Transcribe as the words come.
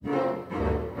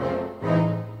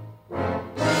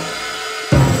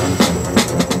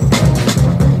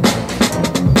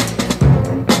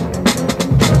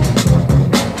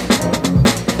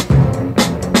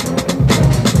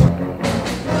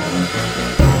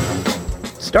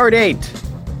Stardate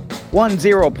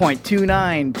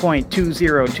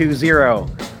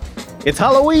 10.29.2020. It's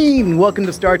Halloween! Welcome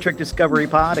to Star Trek Discovery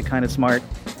Pod, a kind of smart,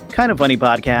 kind of funny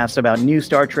podcast about new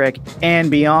Star Trek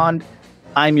and beyond.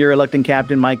 I'm your reluctant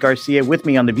captain, Mike Garcia. With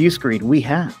me on the view screen, we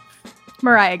have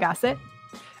Mariah Gossett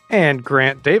and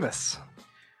Grant Davis.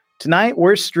 Tonight,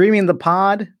 we're streaming the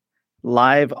pod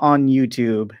live on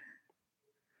YouTube,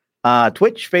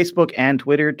 Twitch, Facebook, and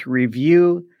Twitter to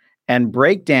review and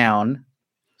break down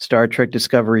Star Trek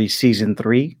Discovery Season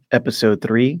 3, Episode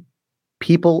 3,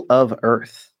 People of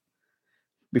Earth.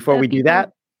 Before we do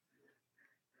that,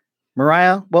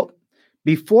 Mariah, well,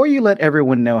 before you let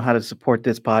everyone know how to support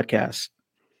this podcast,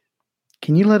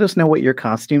 can you let us know what your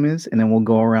costume is? And then we'll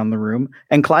go around the room.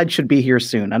 And Clyde should be here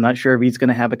soon. I'm not sure if he's going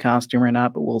to have a costume or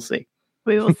not, but we'll see.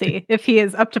 We will see if he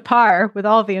is up to par with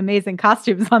all the amazing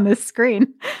costumes on this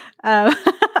screen.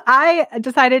 I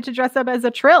decided to dress up as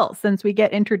a Trill since we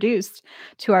get introduced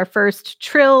to our first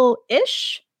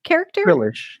Trill-ish character.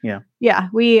 Trillish, yeah. Yeah,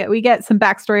 we get some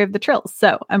backstory of the Trills.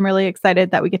 So I'm really excited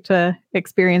that we get to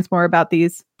experience more about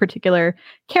these particular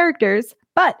characters.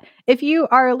 But if you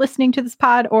are listening to this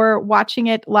pod or watching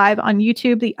it live on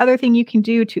YouTube, the other thing you can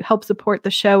do to help support the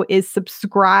show is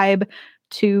subscribe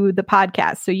to the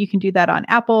podcast. So you can do that on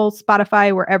Apple,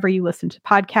 Spotify, wherever you listen to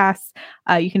podcasts.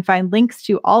 You can find links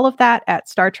to all of that at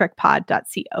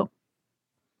StarTrekPod.co.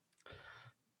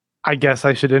 I guess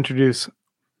I should introduce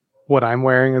what I'm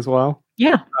wearing as well.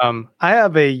 Yeah. I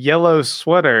have a yellow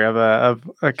sweater of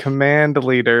a command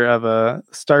leader of a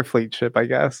Starfleet ship, I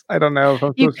guess. I don't know if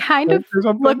I'm You kind of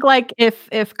look like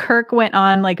if Kirk went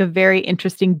on like a very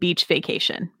interesting beach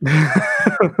vacation.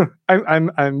 I'm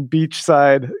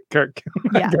beachside Kirk,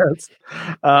 Yeah. I guess.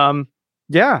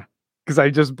 Yeah, because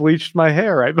I just bleached my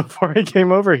hair right before I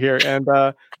came over here, and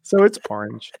so it's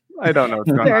orange. I don't know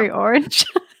what's going Very on. orange.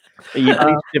 You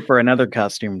bleached it for another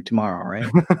costume tomorrow, right?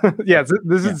 Yes,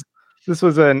 this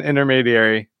was an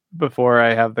intermediary before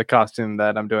I have the costume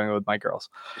that I'm doing with my girls.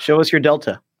 Show us your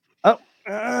Delta. Oh,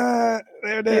 there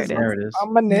it is. There it is.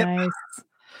 On my nip. Nice.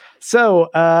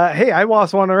 So, hey, I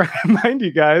also want to remind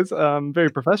you guys, very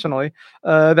professionally,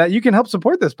 that you can help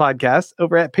support this podcast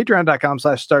over at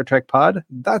patreon.com/StarTrekPod.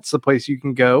 That's the place you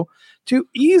can go to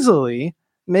easily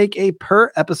make a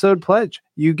per episode pledge.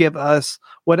 You give us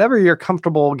whatever you're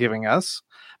comfortable giving us,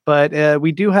 but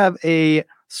we do have a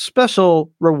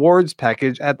special rewards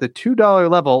package at the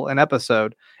 $2 level an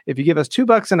episode. If you give us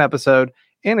 $2 an episode,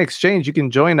 in exchange, you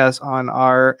can join us on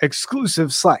our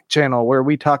exclusive Slack channel where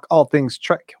we talk all things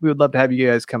Trek. We would love to have you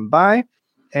guys come by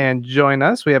and join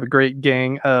us. We have a great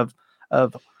gang of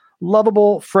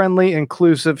lovable, friendly,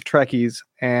 inclusive Trekkies,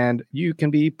 and you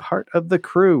can be part of the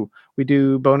crew. We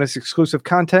do bonus exclusive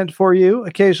content for you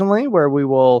occasionally where we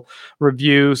will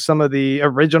review some of the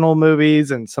original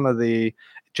movies and some of the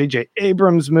J.J.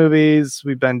 Abrams movies.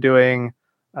 We've been doing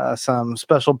some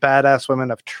special Badass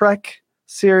Women of Trek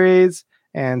series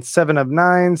and 7 of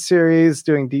 9 series,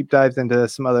 doing deep dives into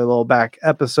some other little back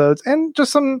episodes and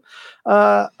just some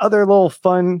other little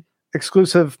fun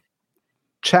exclusive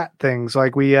chat things.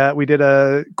 Like we did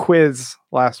a quiz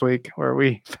last week where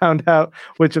we found out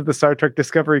which of the Star Trek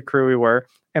Discovery crew we were,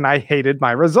 and I hated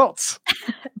my results.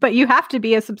 But you have to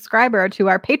be a subscriber to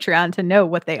our Patreon to know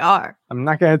what they are. I'm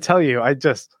not going to tell you. I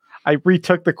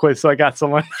retook the quiz, so I got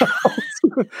someone else.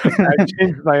 I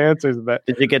changed my answers a bit.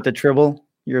 Did you get the Tribble?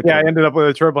 I ended up with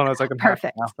a Tribble, and I was like, I'm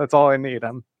perfect. Now. That's all I need.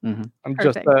 I'm Perfect.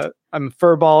 just I'm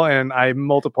furball, and I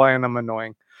multiply, and I'm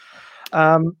annoying.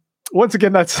 Once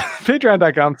again, that's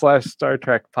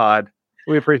patreon.com/StarTrekPod.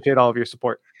 We appreciate all of your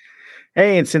support.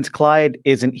 Hey, and since Clyde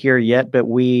isn't here yet, but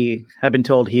we have been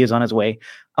told he is on his way,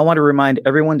 I want to remind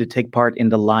everyone to take part in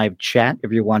the live chat.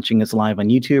 If you're watching us live on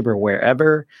YouTube or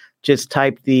wherever, just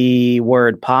type the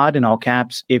word pod in all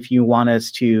caps if you want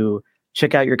us to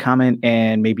check out your comment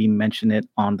and maybe mention it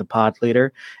on the pod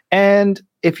later. And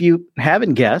if you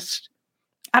haven't guessed,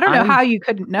 I don't know how you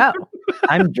couldn't know.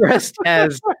 I'm dressed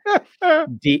as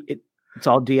it's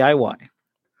all DIY.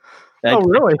 Oh,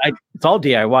 really? It's all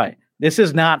DIY. This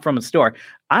is not from a store.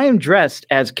 I am dressed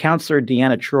as Counselor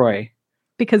Deanna Troi.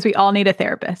 Because we all need a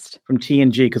therapist. From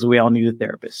TNG, because we all need a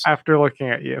therapist. After looking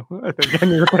at you, I think I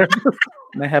need a therapist.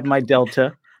 And I have my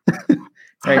Delta.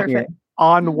 Perfect. Here.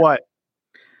 On what?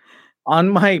 On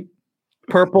my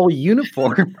purple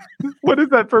uniform. What is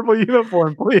that purple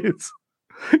uniform, please?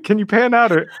 Can you pan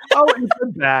out it? Oh, it's a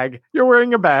bag. You're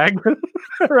wearing a bag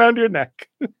around your neck.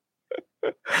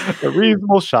 A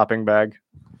reasonable shopping bag.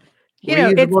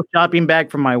 Reasonable shopping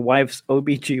bag from my wife's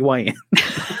OBGYN.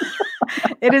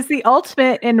 It is the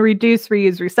ultimate in reduce,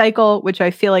 reuse, recycle, which I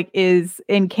feel like is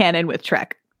in canon with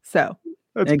Trek. So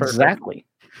That's exactly.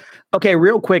 Okay,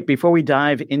 real quick, before we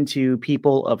dive into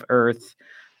People of Earth,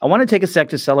 I want to take a sec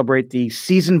to celebrate the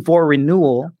season 4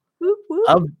 renewal Whoop, whoop.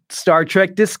 of Star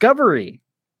Trek Discovery.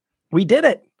 We did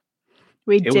it.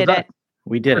 We It was did us. it.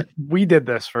 We did it. We did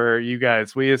this for you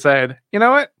guys. We said, you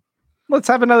know what? Let's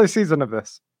have another season of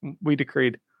this. We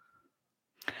decreed.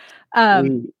 Go I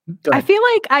ahead. feel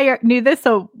like I knew this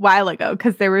a while ago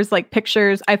because there was like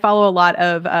pictures. I follow a lot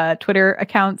of Twitter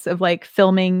accounts of like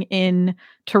filming in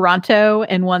Toronto.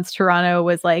 And once Toronto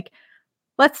was like,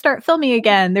 let's start filming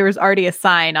again, there was already a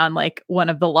sign on like one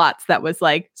of the lots that was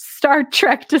like Star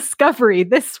Trek Discovery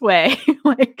this way.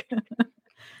 Like,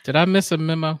 Did I miss a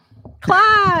memo?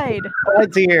 Clyde.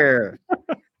 Clyde's here.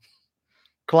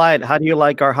 Clyde, how do you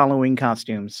like our Halloween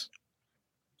costumes?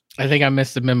 I think I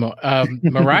missed the memo.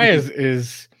 Mariah's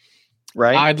is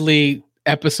Right? oddly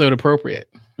episode appropriate.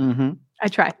 Mm-hmm. I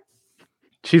try.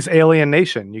 She's Alien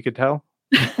Nation. You could tell.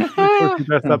 That's what she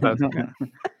dressed up as.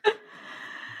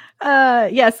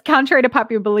 Yes, contrary to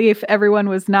popular belief, everyone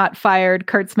was not fired.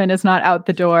 Kurtzman is not out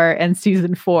the door, and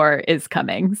season 4 is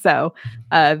coming. So,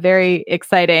 very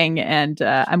exciting, and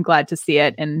I'm glad to see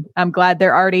it. And I'm glad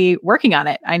they're already working on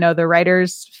it. I know the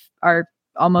writers are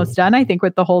almost done, I think,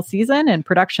 with the whole season, and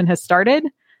production has started.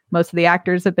 Most of the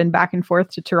actors have been back and forth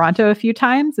to Toronto a few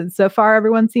times, and so far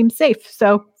everyone seems safe.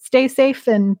 So stay safe,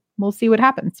 and we'll see what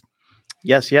happens.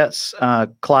 Yes.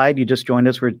 Clyde, you just joined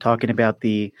us. We're talking about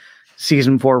the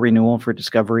season 4 renewal for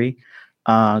Discovery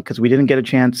because we didn't get a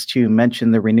chance to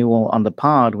mention the renewal on the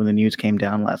pod when the news came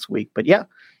down last week. But yeah,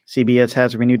 CBS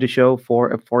has renewed the show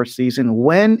for a 4th season.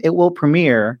 When it will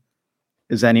premiere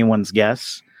is anyone's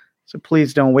guess. So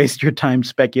please don't waste your time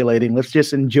speculating. Let's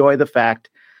just enjoy the fact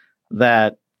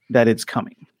that it's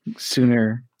coming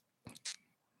sooner.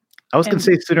 I was going to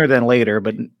say sooner than later,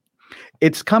 but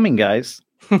it's coming, guys.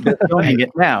 They're filming it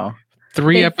now.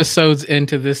 3 episodes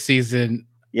into this season.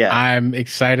 Yeah. I'm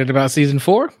excited about season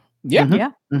 4. Yeah. Mhm.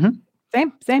 Yeah.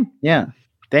 Mhm. Same. Yeah.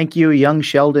 Thank you, Young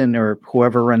Sheldon, or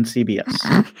whoever runs CBS.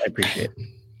 I appreciate it.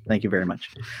 Thank you very much.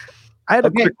 I had a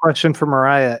Okay. quick question for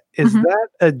Mariah. Is Mhm. that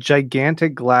a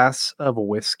gigantic glass of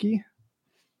whiskey?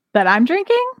 That I'm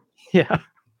drinking? Yeah.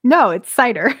 No, it's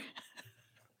cider.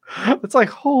 It's like,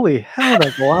 holy hell,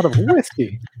 that's a lot of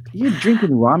whiskey. You drinking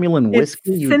Romulan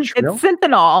whiskey, you it's trill?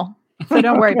 Synthanol, so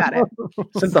don't worry about it.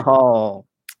 Synthahol.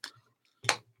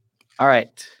 All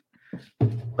right.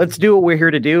 Let's do what we're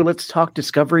here to do. Let's talk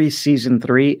Discovery Season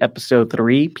 3, Episode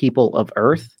 3, People of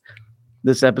Earth.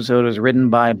 This episode was written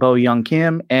by Bo Young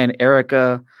Kim and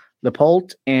Erica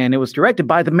Lepolt, and it was directed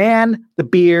by the man, the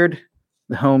beard,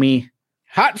 the homie,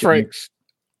 Hot Frakes.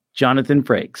 Jonathan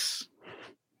Frakes.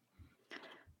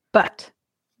 But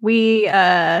we,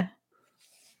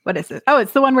 what is it? Oh,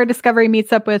 it's the one where Discovery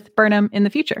meets up with Burnham in the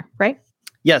future, right?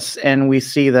 Yes, and we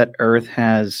see that Earth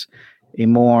has a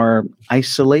more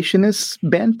isolationist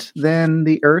bent than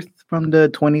the Earth from the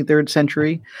 23rd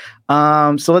century.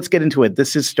 So let's get into it.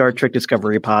 This is Star Trek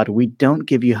Discovery Pod. We don't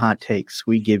give you hot takes.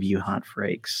 We give you hot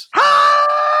frakes.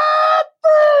 Hot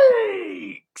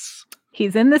freaks!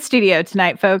 He's in the studio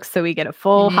tonight, folks, so we get a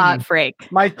full hot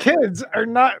frake. My kids are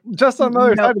not just on the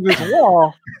other Nope. side of this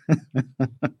wall.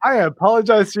 I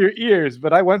apologize to your ears,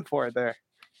 but I went for it there.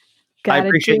 I Gotta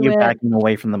appreciate do you it. backing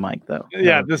away from the mic, though.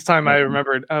 Yeah, this time I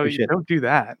remembered. Oh, you Appreciate it. don't do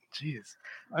that. Jeez.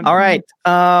 All right.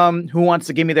 Who wants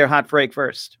to give me their hot frake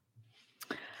first?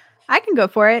 I can go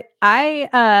for it.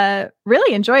 I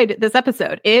really enjoyed this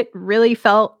episode. It really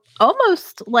felt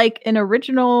almost like an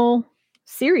original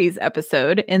series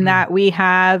episode in that we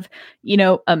have,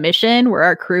 a mission where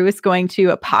our crew is going to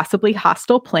a possibly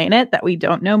hostile planet that we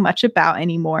don't know much about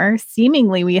anymore.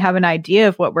 Seemingly, we have an idea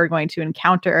of what we're going to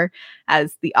encounter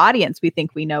as the audience. We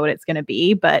think we know what it's going to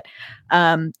be, but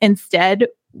instead,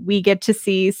 we get to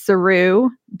see Saru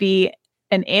be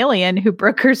an alien who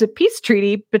brokers a peace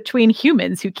treaty between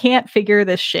humans who can't figure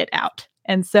this shit out.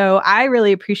 And so I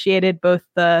really appreciated both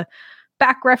the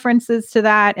back references to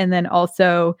that and then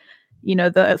also,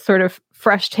 the sort of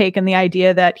fresh take on the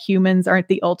idea that humans aren't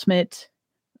the ultimate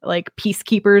like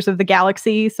peacekeepers of the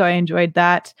galaxy. So I enjoyed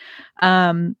that.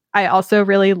 I also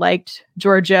really liked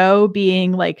Georgiou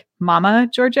being like Mama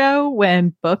Georgiou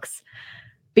when Books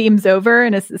beams over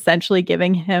and is essentially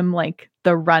giving him like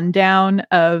the rundown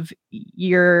of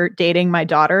you're dating my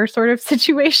daughter sort of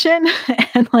situation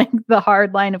and like the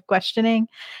hard line of questioning.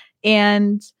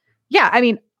 And yeah, I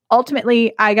mean,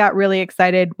 ultimately I got really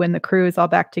excited when the crew is all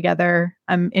back together.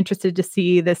 I'm interested to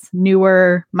see this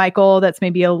newer Michael that's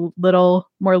maybe a little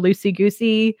more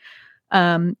loosey-goosey.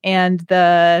 And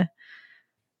the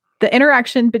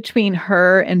interaction between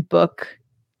her and Book,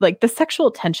 like the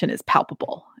sexual tension is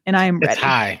palpable and I am ready. It's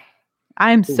high.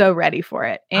 I'm so ready for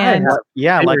it. And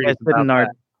Yeah, like I Theories said in about our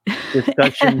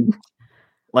discussion,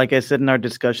 like I said in our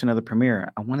discussion of the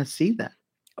premiere, I want to see that.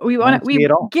 we wanna want to see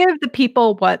it all. give the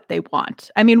people what they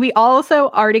want. I mean, we also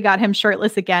already got him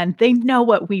shirtless again. They know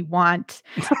what we want.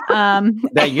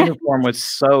 That uniform was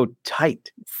so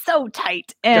tight. so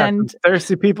tight. got some And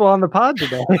thirsty people on the pod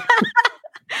today.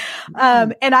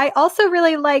 and I also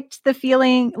really liked the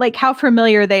feeling, like how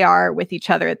familiar they are with each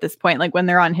other at this point. Like when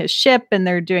they're on his ship and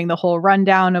they're doing the whole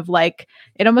rundown of like,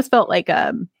 it almost felt like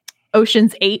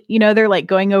Ocean's 8, you know, they're like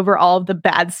going over all of the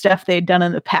bad stuff they'd done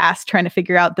in the past, trying to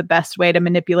figure out the best way to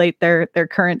manipulate their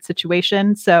current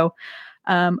situation. So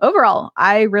overall,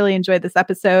 I really enjoyed this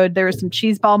episode. There were some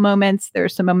cheeseball moments. There were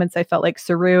some moments I felt like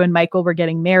Saru and Michael were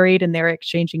getting married and they were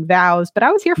exchanging vows, but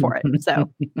I was here for it. So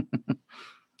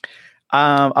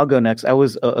I'll go next. I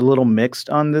was a little mixed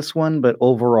on this one, but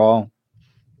overall,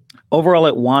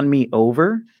 it won me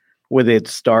over with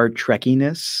its Star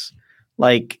Trekkiness.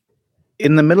 Like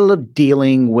in the middle of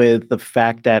dealing with the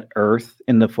fact that Earth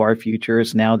in the far future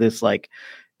is now this like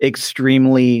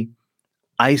extremely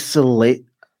isolationist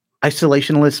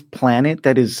planet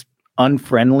that is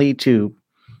unfriendly to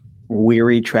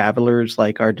weary travelers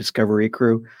like our Discovery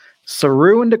crew.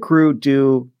 Saru and the crew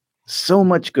do so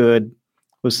much good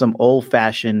with some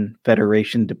old-fashioned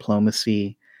Federation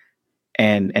diplomacy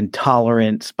and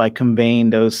tolerance by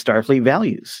conveying those Starfleet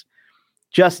values.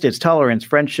 Justice, tolerance,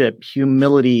 friendship,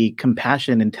 humility,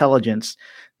 compassion, intelligence.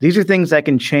 These are things that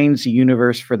can change the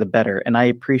universe for the better. And I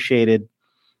appreciated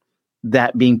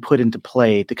that being put into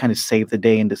play to kind of save the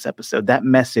day in this episode. That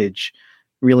message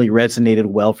really resonated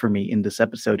well for me in this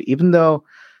episode, even though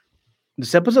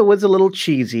this episode was a little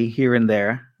cheesy here and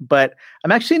there, but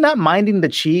I'm actually not minding the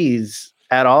cheese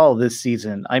at all this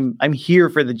season. I'm here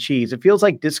for the cheese. It feels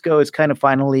like Disco is kind of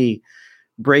finally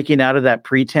breaking out of that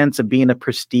pretense of being a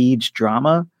prestige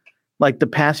drama. Like the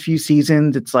past few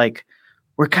seasons, it's like,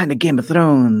 we're kind of Game of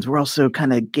Thrones. We're also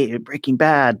kind of Breaking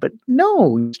Bad, but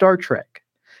no, Star Trek.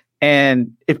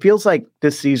 And it feels like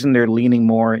this season they're leaning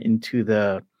more into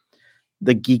the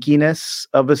geekiness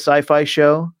of a sci-fi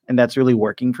show, and that's really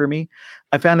working for me.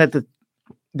 I found that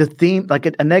the theme, like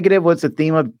a negative, was the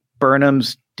theme of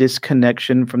Burnham's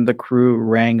disconnection from the crew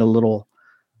rang a little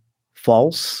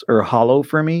false or hollow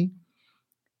for me.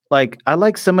 Like I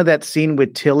like some of that scene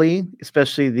with Tilly,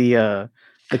 especially the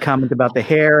comment about the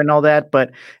hair and all that, but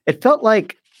it felt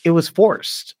like it was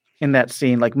forced in that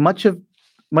scene. Like much of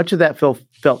that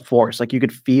felt forced. Like you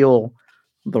could feel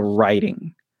the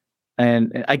writing.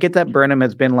 And I get that Burnham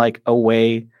has been like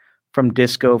away from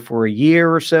Disco for a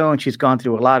year or so, and she's gone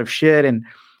through a lot of shit, and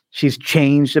she's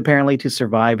changed apparently to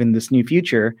survive in this new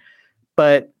future.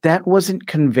 But that wasn't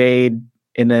conveyed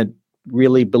in a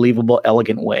really believable,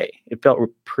 elegant way. It felt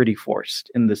pretty forced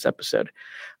in this episode.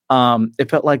 It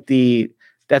felt like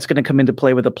that's going to come into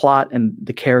play with the plot, and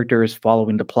the character is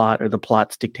following the plot, or the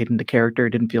plot's dictating the character.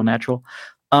 It didn't feel natural.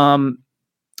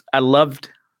 I loved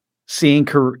seeing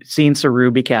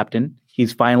Saru be captain.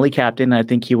 He's finally captain. I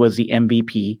think he was the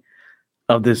MVP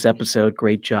of this episode.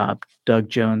 Great job, Doug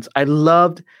Jones. I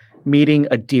loved meeting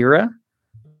Adira,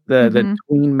 the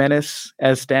tween menace,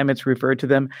 as Stamets referred to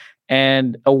them.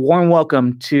 And a warm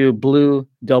welcome to Blue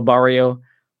Del Barrio,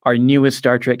 our newest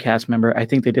Star Trek cast member. I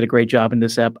think they did a great job in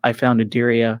this ep. I found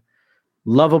Adira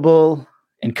lovable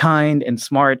and kind and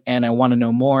smart, and I want to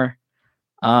know more.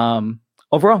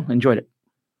 Overall, enjoyed it.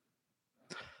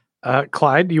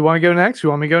 Clyde, do you want to go next? You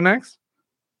want me to go next?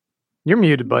 You're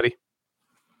muted, buddy.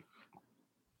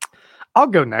 I'll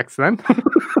go next then.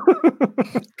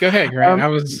 Go ahead, Grant. I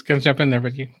was going to jump in there,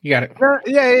 but you got it.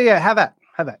 Yeah. Have that.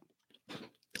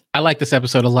 I like this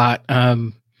episode a lot.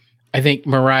 I think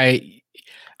Mariah,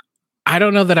 I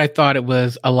don't know that I thought it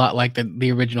was a lot like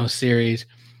the original series,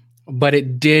 but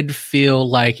it did feel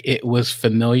like it was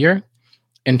familiar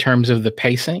in terms of the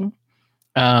pacing.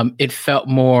 It felt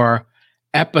more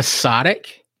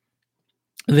episodic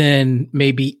than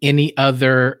maybe any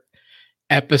other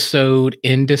episode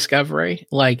in Discovery.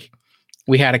 Like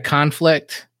we had a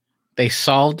conflict, they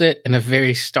solved it in a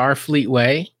very Starfleet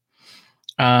way.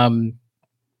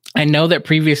 I know that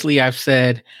previously I've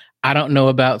said I don't know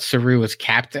about Saru as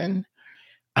captain,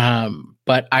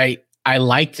 but I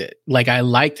liked it. Like I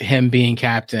liked him being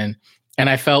captain, and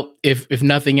I felt if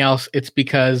nothing else, it's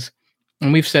because,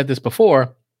 and we've said this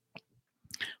before,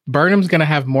 Burnham's going to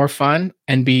have more fun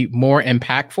and be more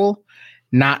impactful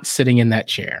not sitting in that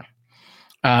chair.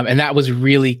 And that was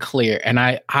really clear. And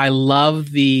I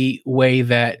love the way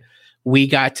that we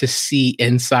got to see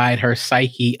inside her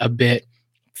psyche a bit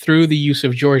through the use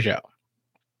of Georgiou,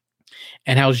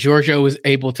 and how Georgiou was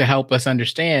able to help us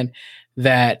understand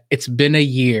that it's been a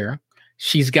year.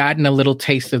 she's gotten a little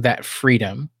taste of that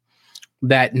freedom,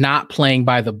 that not playing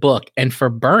by the book. And for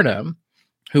Burnham,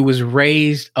 who was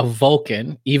raised a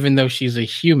Vulcan, even though she's a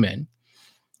human,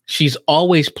 she's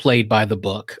always played by the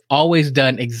book, always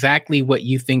done exactly what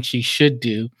you think she should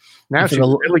do. Now she's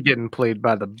really getting played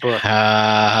by the book.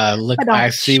 Look,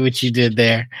 I see what you did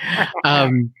there.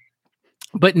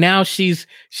 But now she's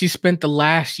spent the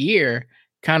last year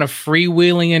kind of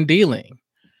freewheeling and dealing,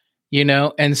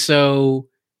 and so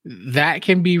that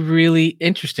can be really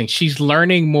interesting. She's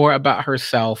learning more about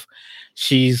herself.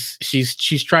 She's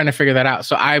trying to figure that out.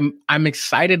 So I'm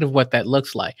excited of what that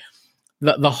looks like.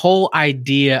 The whole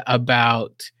idea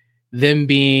about them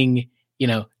being,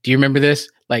 do you remember this?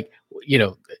 Like,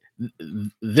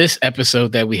 this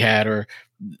episode that we had, or,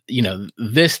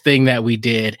 this thing that we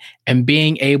did, and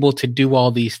being able to do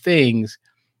all these things,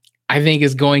 I think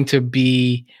is going to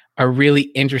be a really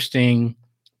interesting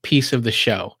piece of the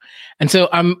show. And so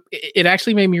it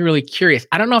actually made me really curious.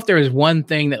 I don't know if there was one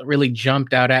thing that really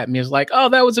jumped out at me. It was like, oh,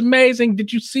 that was amazing.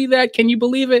 Did you see that? Can you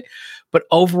believe it? But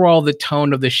overall, the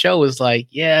tone of the show is like,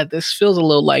 yeah, this feels a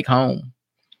little like home.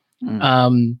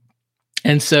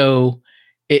 And so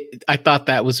I thought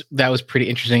that was pretty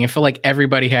interesting. I feel like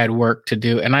everybody had work to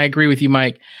do. And I agree with you,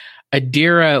 Mike.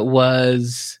 Adira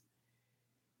was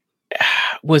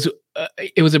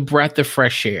it was a breath of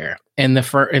fresh air, and the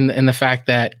fact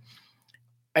that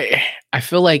I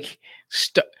feel like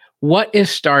what is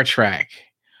Star Trek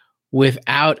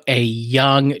without a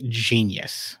young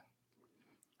genius,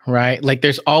 right? Like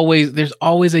there's always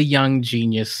a young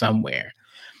genius somewhere,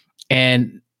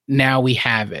 and now we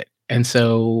have it. And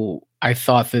so I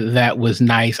thought that was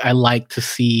nice. I like to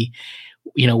see,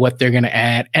 what they're going to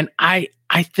add, and I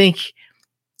think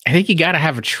you got to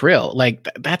have a Trill. Like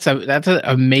that's an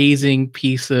amazing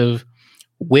piece of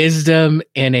wisdom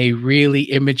in a really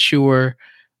immature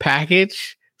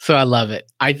package. So I love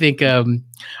it. I think I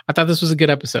thought this was a good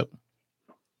episode.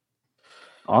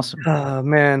 Awesome. Oh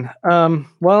man.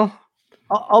 Well,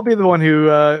 I'll be the one who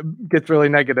gets really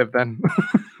negative then.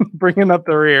 Bringing up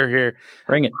the rear here.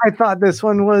 Bring it. I thought this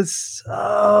one was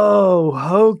so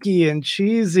hokey and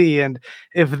cheesy, and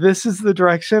if this is the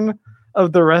direction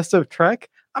of the rest of Trek,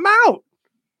 I'm out.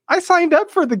 I signed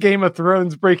up for the Game of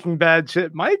Thrones Breaking Bad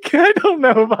shit, Mike. I don't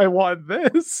know if I want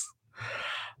this.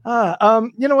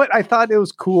 You know what? I thought it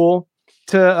was cool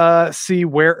to see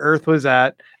where Earth was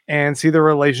at and see the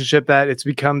relationship that it's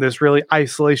become this really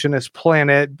isolationist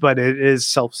planet, but it is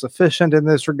self-sufficient in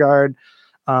this regard.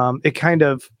 It kind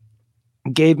of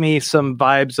gave me some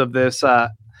vibes of this.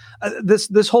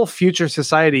 This whole future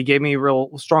society gave me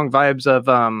real strong vibes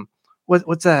of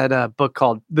what's that book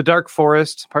called? The Dark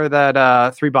Forest, part of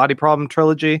that Three Body Problem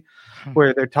trilogy,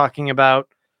 where they're talking about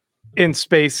in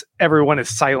space, everyone is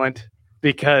silent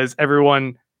because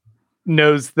everyone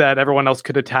knows that everyone else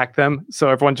could attack them. So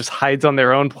everyone just hides on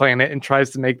their own planet and tries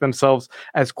to make themselves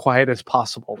as quiet as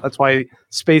possible. That's why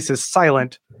space is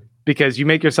silent, because you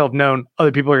make yourself known,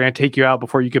 other people are going to take you out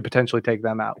before you could potentially take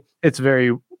them out. It's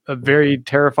a very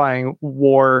terrifying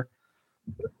war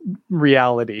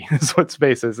reality is what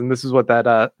space is. And this is what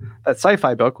that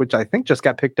sci-fi book, which I think just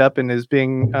got picked up and is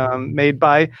being made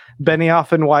by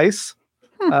Benioff and Weiss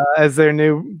as their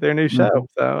new show.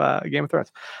 So Game of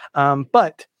Thrones.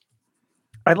 But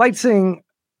I like seeing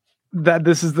that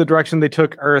this is the direction they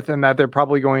took Earth, and that they're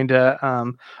probably going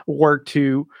to work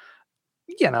to,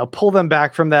 pull them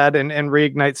back from that and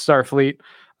reignite Starfleet.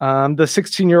 The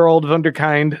 16-year-old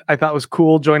Wunderkind I thought was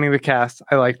cool joining the cast.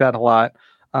 I like that a lot.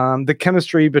 The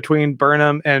chemistry between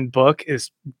Burnham and Book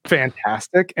is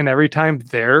fantastic, and every time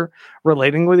they're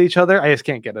relating with each other, I just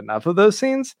can't get enough of those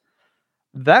scenes.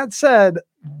 That said,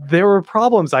 there were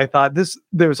problems. I thought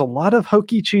there's a lot of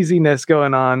hokey cheesiness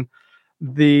going on.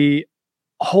 The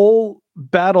whole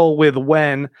battle with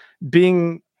Wen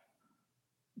being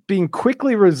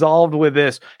quickly resolved with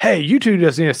this, hey, you two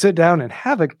just need to sit down and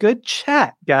have a good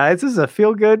chat, guys. This is a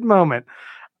feel-good moment.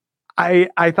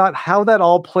 I thought how that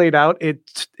all played out, it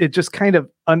just kind of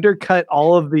undercut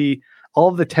all of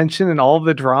the tension and all of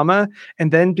the drama,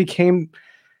 and then became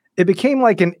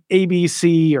like an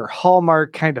ABC or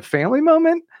Hallmark kind of family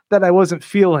moment that I wasn't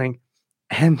feeling.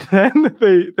 And then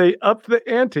they upped the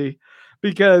ante,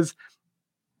 because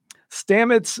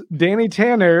Stamets Danny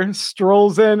Tanner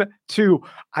strolls in to,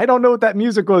 I don't know what that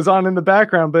music was on in the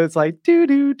background, but it's like, do,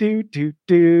 do, do, do,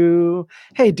 do.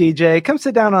 Hey, DJ, come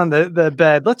sit down on the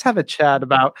bed. Let's have a chat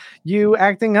about you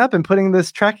acting up and putting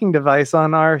this tracking device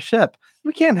on our ship.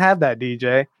 We can't have that,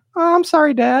 DJ. Oh, I'm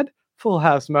sorry, Dad. Full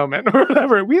House moment or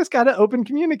whatever. We just got to open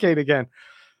communicate again.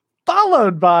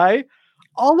 Followed by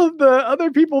all of the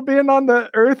other people being on the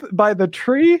Earth by the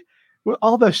tree, with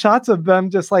all the shots of them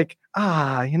just like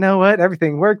you know what?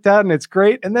 Everything worked out and it's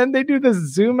great. And then they do this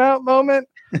zoom out moment.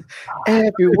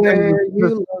 Everywhere you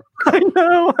look. I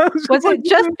know. Was it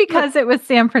just because it was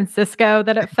San Francisco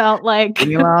that it felt like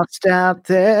You're lost out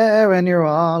there and you're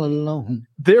all alone.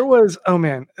 There was, oh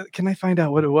man, can I find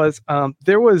out what it was?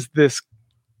 There was this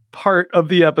part of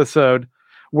the episode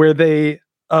where they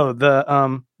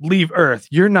leave Earth.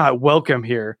 You're not welcome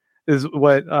here is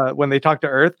what when they talk to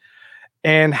Earth,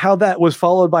 and how that was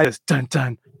followed by this dun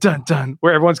dun dun dun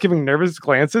where everyone's giving nervous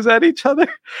glances at each other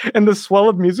and the swell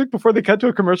of music before they cut to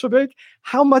a commercial break.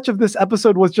 How much of this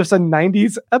episode was just a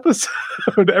 90s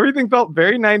episode? Everything felt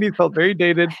very 90s, felt very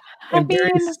dated, and very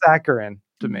saccharine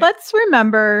to me. Let's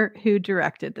remember who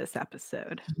directed this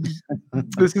episode.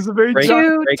 This is a very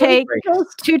to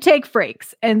take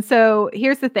Frakes. And so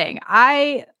here's the thing.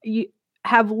 I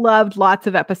have loved lots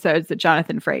of episodes that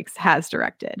Jonathan Frakes has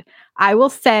directed. I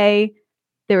will say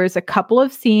there was a couple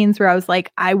of scenes where I was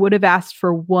like, I would have asked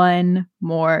for one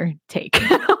more take,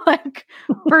 like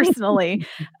personally.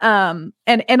 And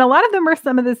a lot of them are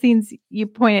some of the scenes you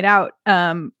pointed out,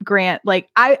 Grant. Like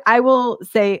I will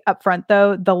say up front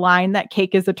though, the line that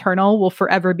cake is eternal will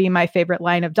forever be my favorite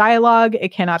line of dialogue.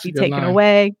 It cannot be taken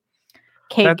away.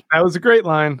 Cake. That was a great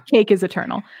line. Cake is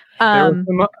eternal. There were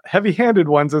some heavy-handed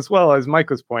ones as well, as Mike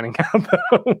was pointing out,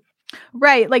 though.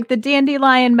 Right, like the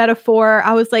dandelion metaphor.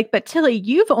 I was like, but Tilly,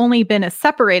 you've only been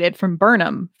separated from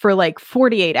Burnham for like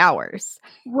 48 hours.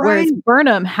 Right. Whereas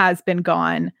Burnham has been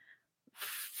gone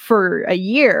for a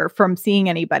year from seeing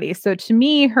anybody. So to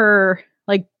me, her,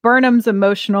 like Burnham's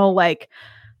emotional, like,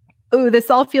 oh, this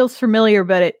all feels familiar,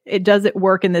 but it doesn't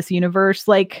work in this universe.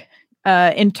 Like,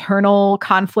 internal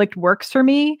conflict works for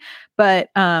me. But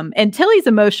and Tilly's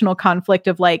emotional conflict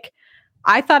of like,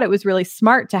 I thought it was really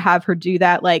smart to have her do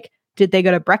that. Like, did they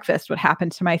go to breakfast? What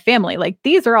happened to my family? Like,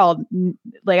 these are all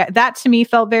like, that to me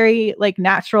felt very like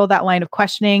natural, that line of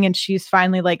questioning. And she's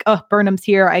finally like, oh, Burnham's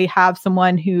here. I have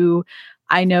someone who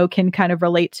I know can kind of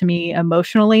relate to me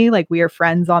emotionally. Like, we are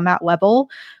friends on that level.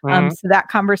 So that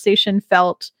conversation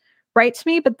felt right to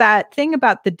me. But that thing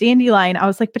about the dandelion, I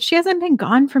was like, but she hasn't been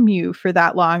gone from you for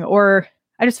that long. Or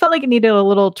I just felt like it needed a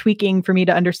little tweaking for me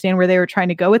to understand where they were trying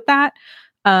to go with that.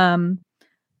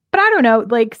 But I don't know,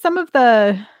 like some of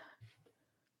the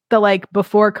like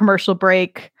before commercial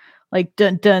break, like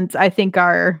dun-duns, I think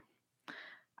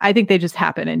they just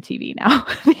happen in TV now.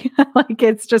 Like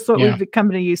it's just what we've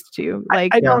become used to.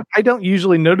 Like I don't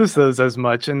usually notice those as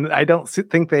much, and I don't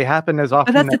think they happen as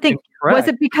often. But that's the thing. Was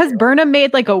it because Burnham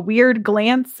made like a weird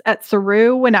glance at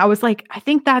Saru when I was like, I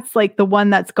think that's like the one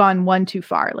that's gone one too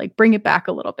far. Like bring it back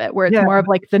a little bit, where it's more of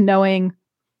like the knowing.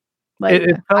 Like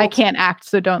I can't act,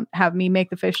 so don't have me make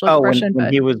the facial expression.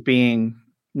 When he was being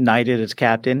knighted as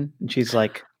captain, and she's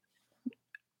like,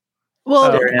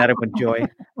 staring at him with joy.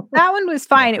 That one was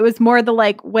fine. It was more the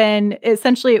like when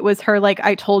essentially it was her like,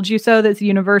 I told you so. This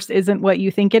universe isn't what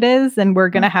you think it is, and we're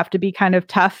gonna have to be kind of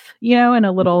tough, and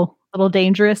a little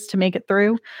dangerous to make it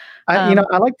through. I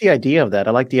like the idea of that.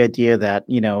 I like the idea that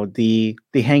the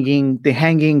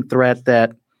hanging threat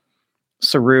that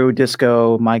Saru,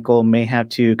 Disco, Michael may have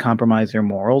to compromise their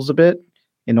morals a bit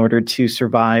in order to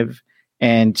survive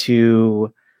and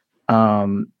to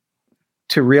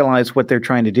realize what they're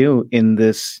trying to do in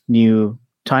this new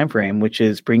time frame, which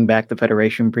is bring back the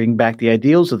Federation, bring back the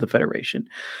ideals of the Federation.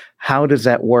 How does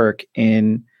that work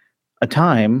in a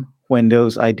time when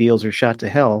those ideals are shot to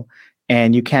hell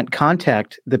and you can't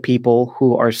contact the people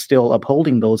who are still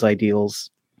upholding those ideals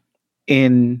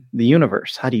in the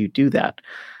universe? How do you do that?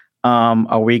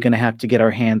 Are we going to have to get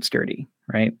our hands dirty?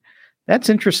 Right. That's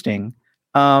interesting.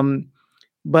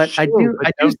 But sure,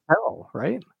 I do tell,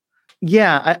 right?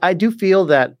 Yeah, I do feel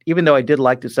that even though I did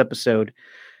like this episode,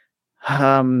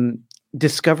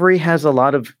 Discovery has a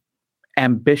lot of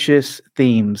ambitious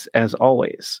themes as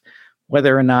always.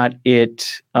 Whether or not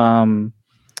it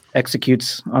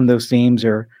executes on those themes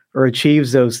or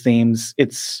achieves those themes,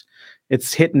 it's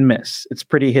hit and miss. It's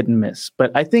pretty hit and miss.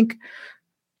 But I think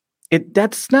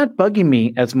that's not bugging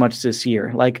me as much this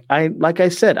year. Like I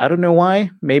said, I don't know why.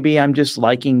 Maybe I'm just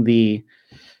liking the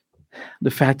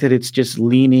fact that it's just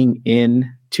leaning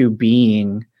in to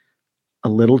being a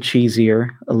little cheesier,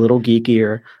 a little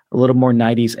geekier, a little more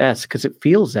 90s-esque, because it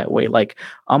feels that way. Like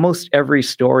almost every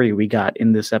story we got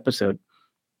in this episode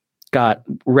got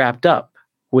wrapped up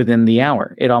within the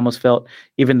hour. It almost felt,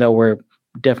 even though we're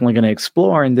definitely going to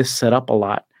explore, and this set up a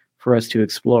lot for us to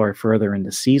explore further in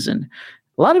the season,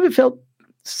 a lot of it felt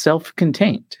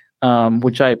self-contained,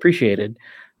 which I appreciated.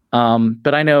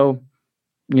 But I know,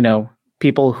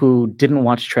 people who didn't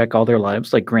watch Trek all their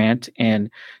lives, like Grant, and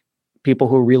people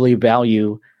who really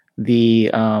value the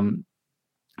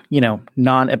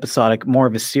non-episodic, more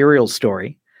of a serial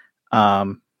story.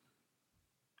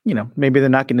 Maybe they're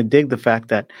not going to dig the fact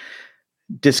that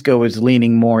Disco is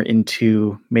leaning more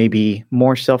into maybe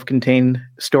more self-contained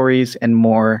stories and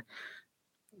more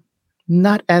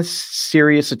not as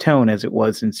serious a tone as it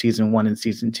was in season 1 and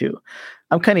season 2.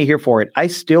 I'm kind of here for it. I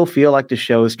still feel like the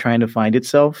show is trying to find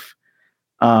itself,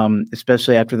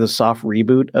 especially after the soft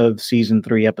reboot of season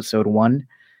 3, episode 1.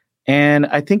 And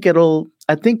I think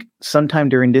sometime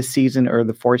during this season or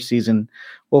the 4th season,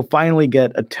 we'll finally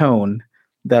get a tone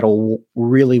that'll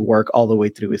really work all the way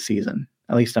through a season.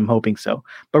 At least I'm hoping so.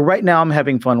 But right now I'm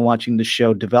having fun watching the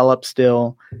show develop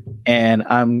still, and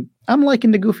I'm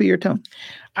liking the goofier tone.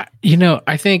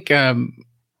 I think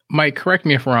Mike, correct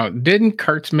me if I'm wrong. Didn't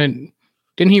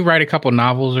he write a couple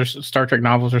novels or Star Trek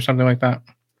novels or something like that?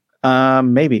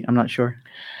 Maybe. I'm not sure.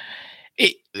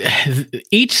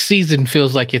 Each season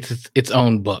feels like it's its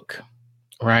own book,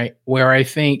 right? Where I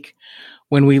think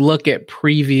when we look at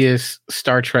previous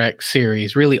Star Trek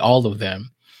series, really all of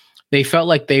them, they felt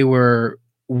like they were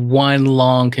one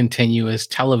long continuous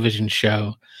television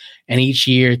show. And each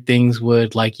year things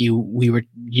would, we were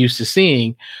used to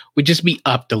seeing, would just be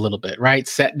upped a little bit, right?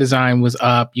 Set design was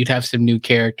up. You'd have some new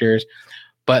characters,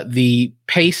 but the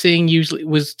pacing usually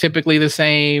was typically the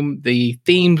same. The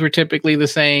themes were typically the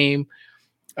same.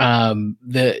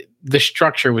 The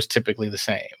structure was typically the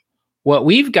same. What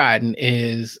we've gotten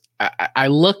is, I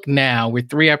look now, we're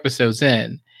 3 episodes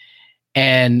in,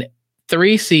 and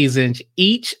 3 seasons.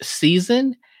 Each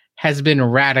season has been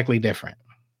radically different.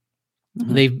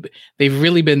 Mm-hmm. They've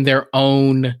really been their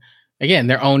own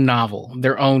novel,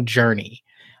 their own journey.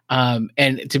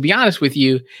 And to be honest with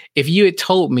you, if you had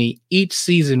told me each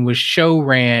season was show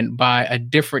ran by a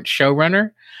different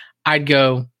showrunner, I'd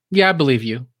go, yeah, I believe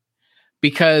you,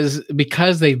 because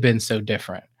they've been so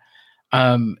different.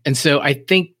 And so I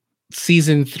think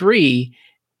season 3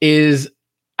 is,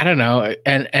 I don't know,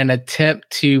 an attempt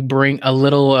to bring a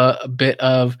little bit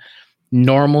of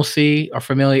normalcy or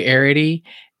familiarity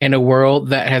in a world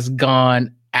that has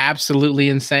gone absolutely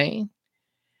insane.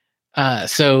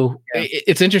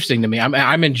 It's interesting to me.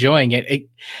 I'm enjoying it,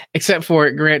 except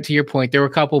for, Grant, to your point, there were a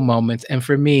couple moments, and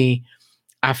for me,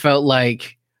 I felt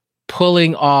like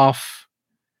pulling off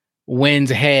Wynn's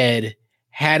head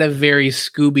had a very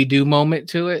Scooby-Doo moment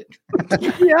to it.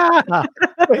 Yeah.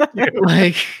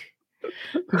 Like,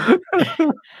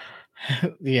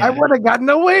 yeah. I would have gotten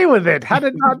away with it had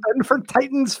it not been for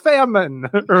Titan's famine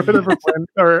or whatever.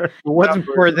 Or it wasn't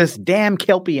for this damn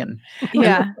Kelpian.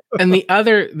 Yeah. And the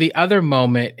other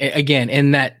moment, again, in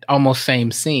that almost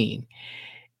same scene,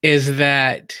 is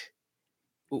that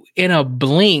in a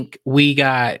blink we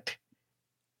got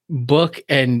Book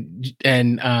and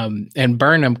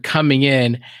Burnham coming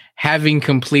in, having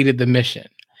completed the mission.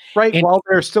 Right, and while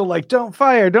they're still like, don't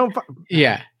fire.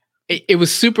 Yeah. It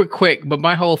was super quick, but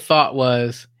my whole thought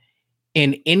was,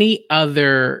 in any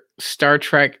other Star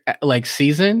Trek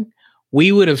season,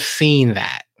 we would have seen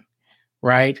that,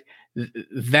 right?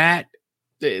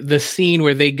 The scene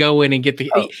where they go in and get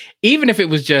even if it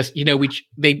was just,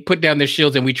 they put down their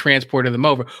shields and we transported them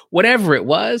over, whatever it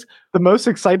was. The most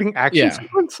exciting action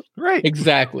sequence? Right.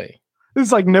 Exactly. This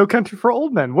is like No Country for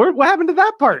Old Men. What happened to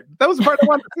that part? That was the part I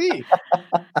wanted to see.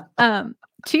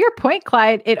 To your point,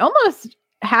 Clyde, it almost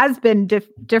has been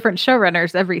different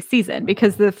showrunners every season,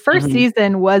 because the first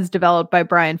season was developed by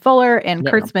Brian Fuller and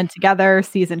Kurtzman together.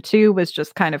 Season 2 was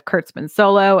just kind of Kurtzman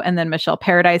solo, and then Michelle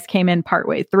Paradise came in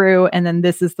partway through, and then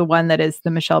this is the one that is the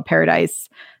Michelle Paradise,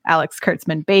 Alex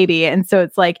Kurtzman baby. And so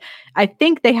it's like, I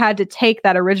think they had to take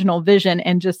that original vision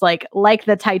and just like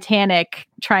the Titanic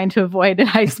trying to avoid an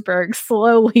iceberg,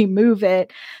 slowly move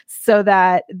it so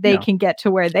that they can get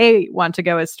to where they want to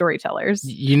go as storytellers.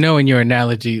 In your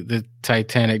analogy, the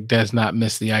Titanic does not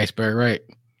miss the iceberg, right?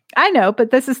 I know,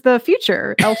 but this is the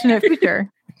future, alternate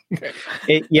future.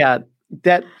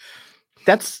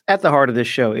 That's at the heart of this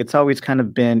show. It's always kind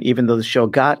of been, even though the show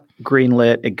got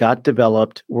greenlit, it got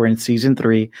developed, we're in season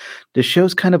 3, the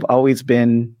show's kind of always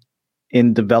been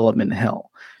in development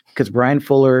hell. Because Brian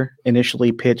Fuller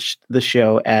initially pitched the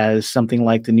show as something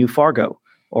like the new Fargo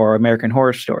or American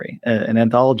Horror Story, an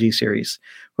anthology series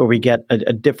where we get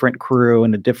a different crew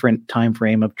and a different time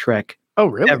frame of Trek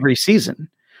every season.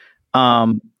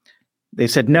 They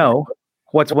said, no,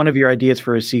 what's one of your ideas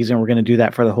for a season? We're going to do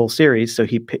that for the whole series. So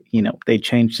they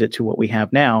changed it to what we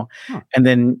have now. And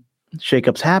then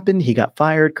shakeups happened. He got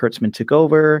fired. Kurtzman took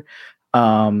over.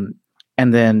 And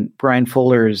then Brian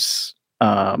Fuller's,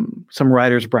 some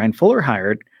writers Brian Fuller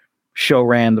hired show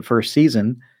ran the first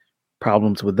season.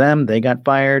 Problems with them. They got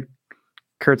fired.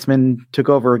 Kurtzman took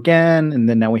over again, and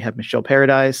then now we have Michelle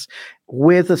Paradise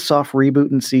with a soft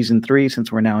reboot in season 3,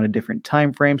 since we're now in a different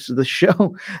time frame. So the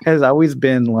show has always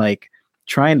been like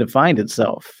trying to find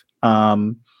itself,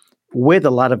 with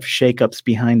a lot of shakeups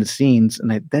behind the scenes,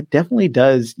 and that definitely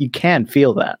does. You can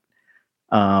feel that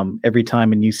every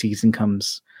time a new season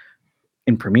comes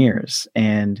in premieres.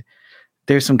 And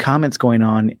there's some comments going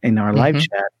on in our live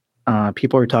chat.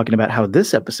 People are talking about how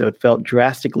this episode felt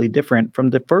drastically different from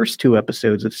the first 2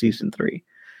 episodes of season 3,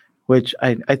 which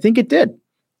I think it did.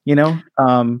 You know,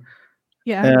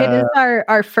 it is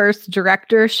our first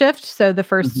director shift. So the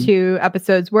first 2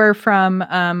 episodes were from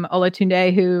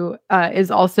Olatunde, who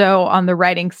is also on the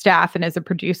writing staff and is a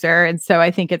producer. And so I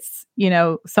think it's, you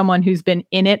know, someone who's been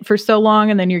in it for so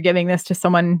long, and then you're giving this to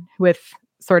someone with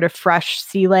sort of fresh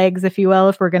sea legs, if you will,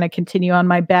 if we're going to continue on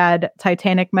my bad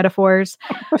Titanic metaphors.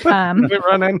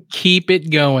 Keep it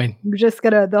going. We're just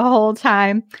going to the whole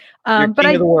time. But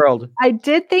king of the world. I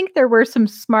did think there were some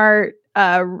smart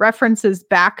references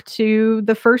back to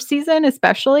the first season,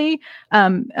 especially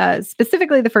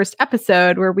specifically the first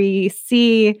episode, where we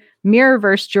see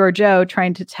Mirrorverse Georgiou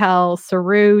trying to tell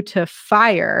Saru to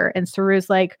fire, and Saru's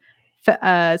like,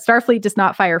 Starfleet does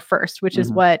not fire first, which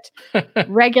is what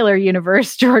regular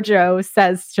universe Georgiou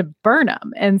says to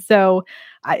Burnham. And so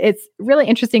it's really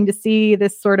interesting to see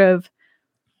this sort of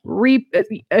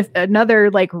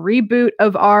another like reboot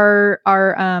of our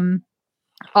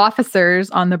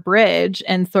officers on the bridge,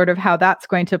 and sort of how that's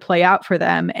going to play out for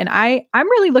them. And I'm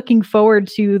really looking forward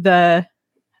to the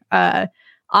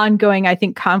ongoing, I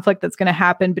think, conflict that's going to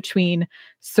happen between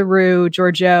Saru,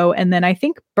 Georgiou, and then I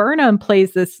think Burnham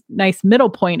plays this nice middle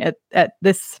point at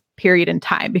this period in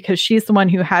time, because she's the one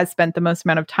who has spent the most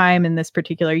amount of time in this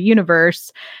particular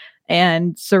universe,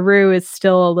 and Saru is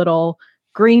still a little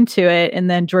green to it, and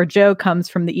then Georgiou comes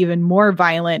from the even more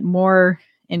violent, more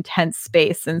intense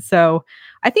space. And so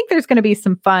I think there's going to be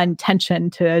some fun tension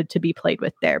to be played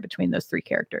with there between those 3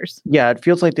 characters. Yeah, it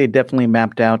feels like they definitely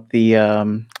mapped out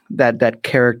the that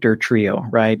character trio,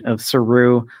 right? Of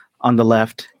Saru on the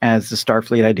left as the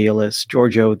Starfleet idealist,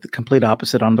 Georgiou the complete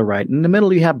opposite on the right. In the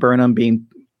middle, you have Burnham being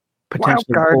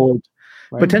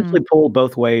potentially pulled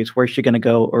both ways. Where's she going to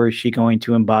go, or is she going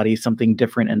to embody something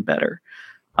different and better?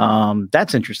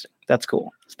 That's interesting. That's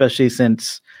cool, especially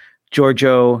since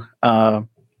Georgiou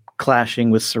clashing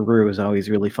with Saru is always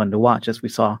really fun to watch, as we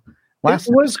saw last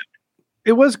episode.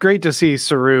 It was great to see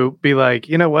Saru be like,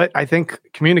 you know what? I think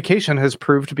communication has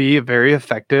proved to be a very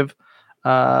effective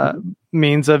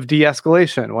means of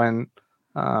de-escalation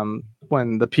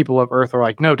when the people of Earth are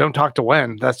like, no, don't talk to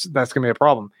Wen. That's gonna be a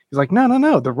problem. He's like,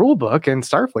 no. The rule book in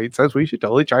Starfleet says we should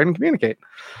totally try and communicate.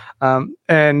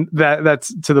 And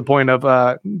that's to the point of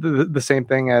the same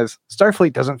thing as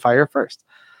Starfleet doesn't fire first.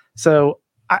 So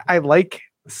I like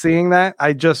seeing that.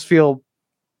 I just feel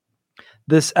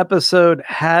this episode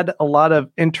had a lot of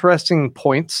interesting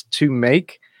points to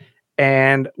make,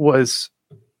 and was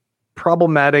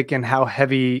problematic in how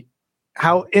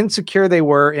insecure they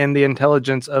were in the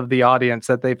intelligence of the audience,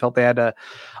 that they felt they had to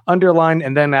underline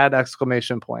and then add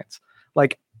exclamation points.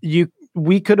 Like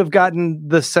we could have gotten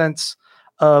the sense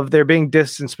of there being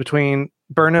distance between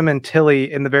Burnham and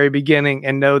Tilly in the very beginning,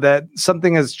 and know that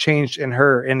something has changed in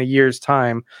her in a year's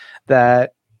time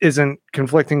that isn't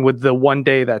conflicting with the one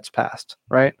day that's passed,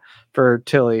 right? For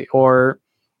Tilly. Or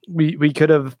we could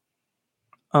have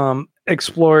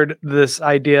explored this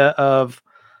idea of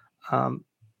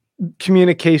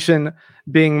communication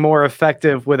being more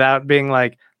effective without being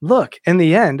like, look, in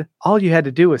the end, all you had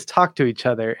to do was talk to each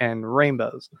other and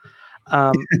rainbows.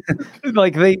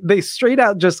 Like they straight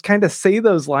out just kind of say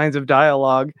those lines of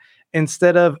dialogue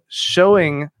instead of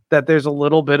showing that there's a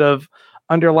little bit of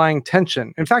underlying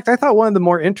tension. In fact, I thought one of the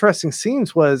more interesting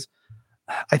scenes was,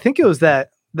 I think it was that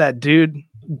dude,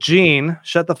 Gene,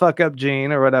 shut the fuck up,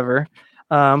 Gene, or whatever,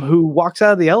 who walks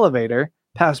out of the elevator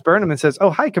past Burnham and says, "Oh,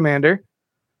 hi, Commander."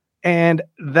 And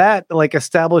that like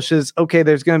establishes, okay,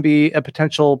 there's going to be a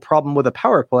potential problem with a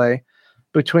power play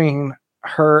between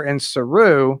her and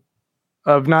Saru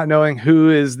of not knowing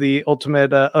who is the ultimate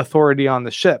authority on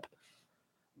the ship.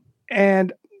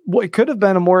 And what could have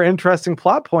been a more interesting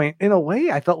plot point, in a way,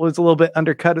 I felt was a little bit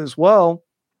undercut as well,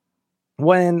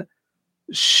 when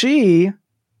she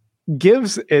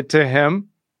gives it to him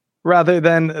rather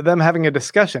than them having a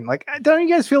discussion. Like, don't you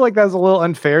guys feel like that was a little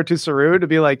unfair to Saru to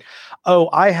be like, oh,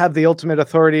 I have the ultimate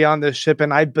authority on this ship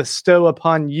and I bestow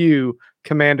upon you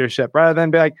commandership, rather than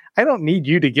be like, I don't need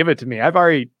you to give it to me. I've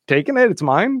already taken it. It's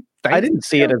mine. I didn't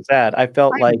see it as that. I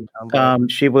felt like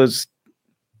she was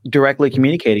directly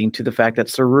communicating to the fact that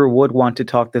Saru would want to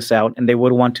talk this out, and they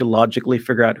would want to logically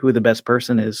figure out who the best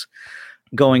person is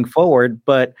going forward.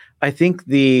 But I think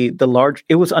the large,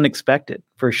 it was unexpected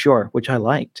for sure, which I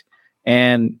liked.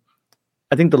 And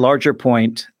I think the larger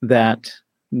point that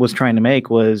was trying to make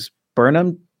was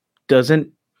Burnham doesn't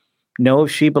know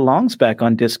if she belongs back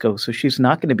on Disco, so she's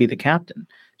not going to be the captain.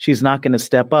 She's not going to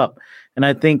step up. And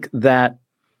I think that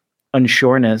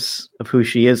unsureness of who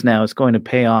she is now is going to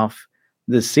pay off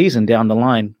this season down the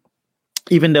line,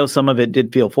 even though some of it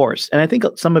did feel forced. And I think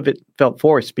some of it felt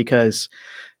forced because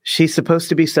she's supposed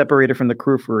to be separated from the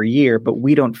crew for a year, but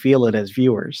we don't feel it as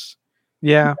viewers.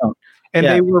 Yeah. And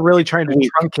Yeah. they were really trying to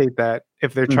truncate that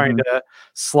if they're trying to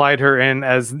slide her in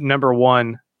as number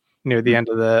one near the end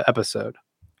of the episode.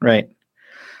 Right.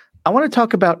 I want to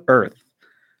talk about Earth.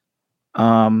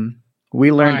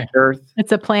 We learned Why? Earth.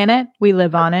 It's a planet. We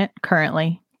live on it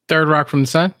currently. Third rock from the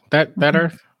sun. That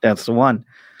Earth. That's the one.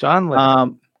 John Lithgow.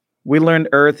 We learned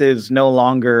Earth is no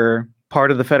longer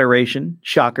part of the Federation.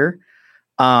 Shocker.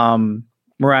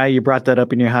 Mariah, you brought that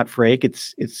up in your hot freak.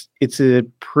 It's a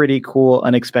pretty cool,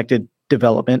 unexpected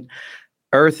development.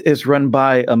 Earth is run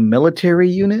by a military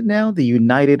unit now, the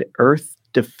United Earth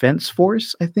Defense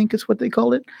Force, I think is what they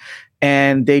call it.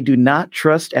 And they do not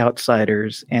trust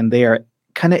outsiders, and they are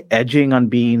kind of edging on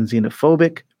being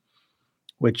xenophobic,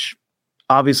 which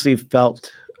obviously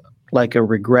felt like a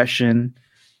regression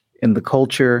in the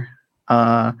culture.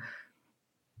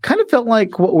 Kind of felt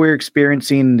like what we're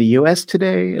experiencing in the U.S.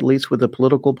 today, at least with the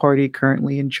political party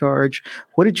currently in charge.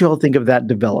 What did you all think of that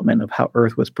development of how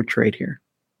Earth was portrayed here?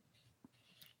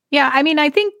 Yeah, I mean, I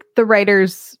think the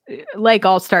writers, like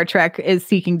all Star Trek, is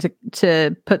seeking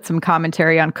to put some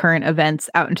commentary on current events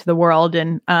out into the world.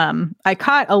 And I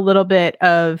caught a little bit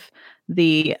of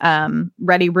the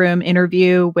Ready Room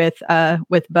interview with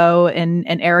Bo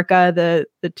and Erica,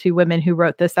 the two women who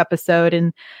wrote this episode.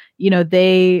 And,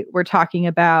 they were talking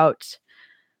about,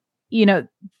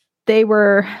 they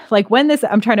were like,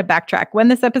 I'm trying to backtrack. When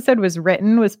this episode was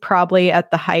written was probably at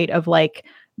the height of like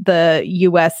the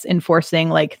US enforcing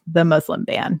like the Muslim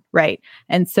ban, right?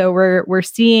 And so we're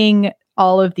seeing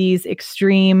all of these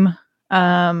extreme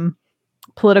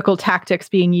political tactics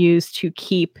being used to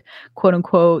keep quote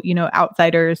unquote,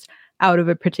 outsiders out of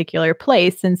a particular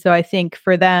place. And so I think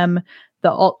for them,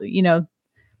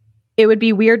 it would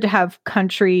be weird to have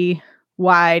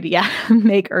country-wide,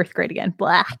 make Earth great again.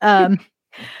 Blah.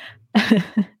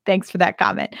 Thanks for that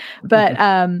comment.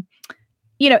 But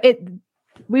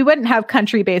we wouldn't have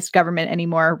country-based government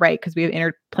anymore, right? Because we have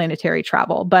interplanetary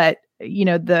travel. But,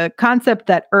 the concept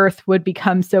that Earth would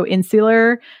become so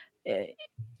insular,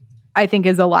 I think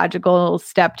is a logical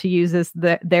step to use as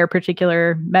their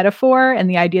particular metaphor. And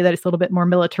the idea that it's a little bit more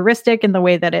militaristic in the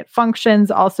way that it functions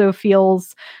also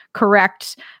feels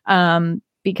correct.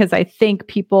 Because I think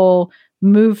people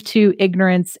move to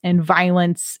ignorance and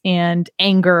violence and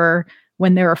anger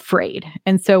when they're afraid.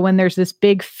 And so when there's this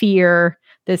big fear,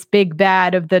 this big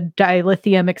bad of the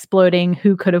dilithium exploding,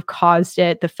 who could have caused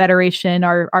it? The Federation,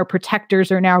 our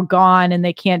protectors are now gone and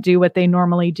they can't do what they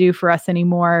normally do for us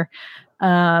anymore.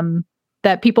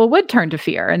 That people would turn to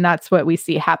fear. And that's what we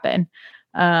see happen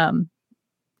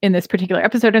in this particular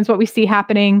episode. And it's what we see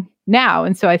happening now.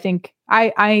 And so I think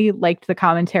I liked the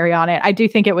commentary on it. I do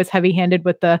think it was heavy-handed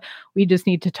with we just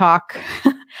need to talk.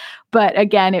 But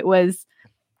again, it was,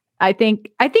 I think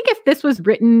if this was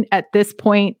written at this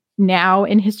point now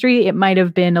in history, it might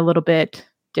have been a little bit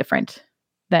different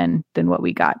than what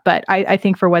we got. But I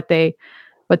think for what they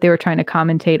were trying to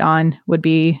commentate on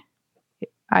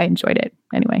I enjoyed it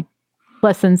anyway.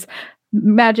 Lessons,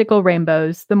 magical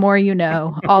rainbows, the more you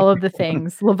know, all of the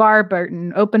things. LeVar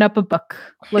Burton, open up a book,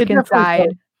 look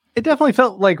inside. It definitely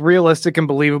felt like realistic and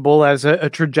believable as a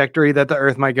trajectory that the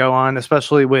Earth might go on,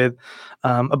 especially with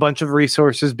a bunch of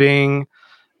resources being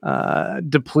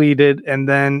depleted and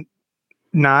then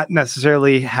not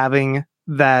necessarily having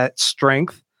that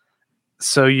strength.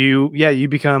 So you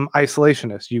become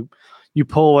isolationist. You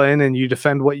pull in and you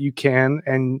defend what you can,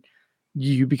 and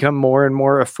you become more and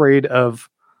more afraid of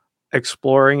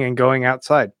exploring and going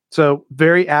outside. So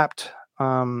very apt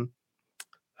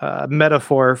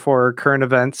metaphor for current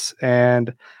events.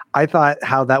 And I thought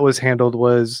how that was handled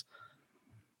was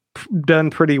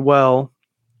done pretty well,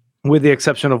 with the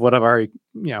exception of what I've already,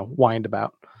 whined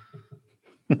about.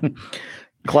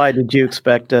 Clyde, did you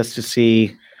expect us to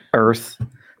see Earth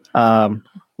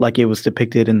like it was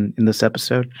depicted in this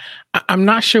episode? I'm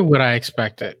not sure what I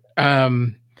expected.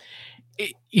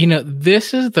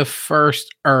 This is the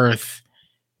first Earth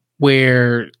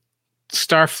where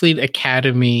Starfleet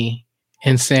Academy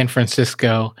in San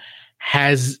Francisco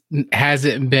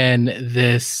hasn't been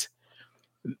this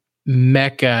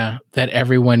mecca that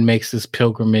everyone makes this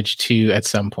pilgrimage to at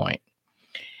some point.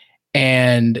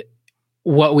 And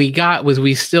what we got was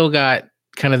we still got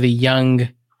kind of the young,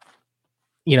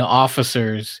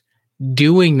 officers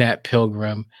doing that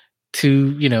pilgrim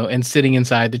to, and sitting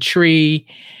inside the tree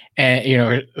and,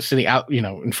 or sitting out,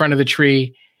 in front of the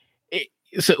tree.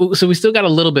 So we still got a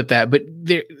little bit that, but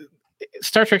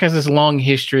Star Trek has this long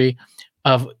history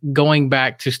of going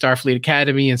back to Starfleet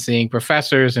Academy and seeing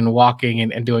professors and walking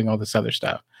and doing all this other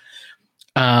stuff.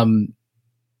 And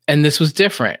this was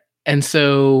different. And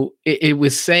so it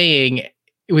was saying,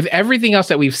 with everything else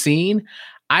that we've seen,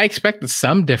 I expected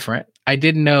some different. I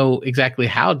didn't know exactly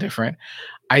how different.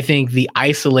 I think the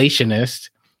isolationist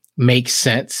makes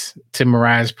sense to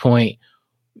Mariah's point.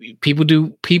 People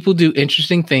do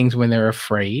interesting things when they're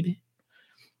afraid.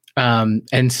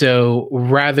 And so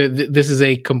rather, this is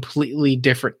a completely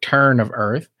different turn of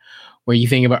Earth, where you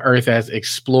think about Earth as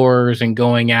explorers and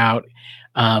going out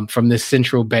from this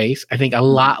central base. I think a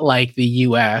lot like the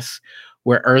US,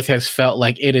 where Earth has felt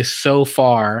like it is so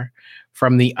far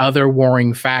from the other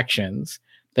warring factions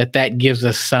that gives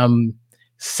us some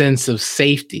sense of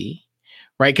safety,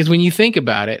 right? Because when you think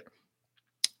about it,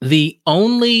 the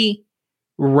only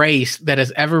race that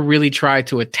has ever really tried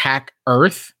to attack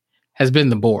Earth has been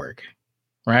the Borg,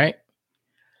 right?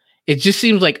 It just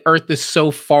seems like Earth is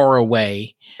so far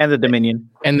away. And the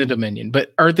Dominion.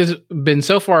 But Earth has been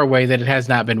so far away that it has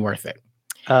not been worth it.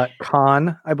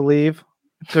 Khan, I believe,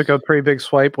 took a pretty big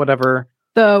swipe, whatever.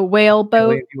 The whale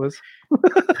boat. He was.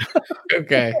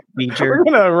 Okay. We're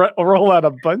going to roll out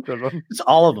a bunch of them. It's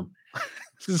all of them.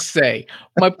 To say,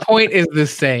 my point is the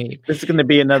same. This is going to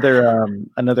be another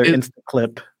instant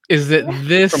clip. Is that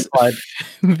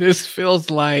this feels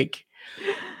like,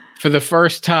 for the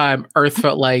first time, Earth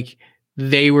felt like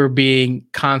they were being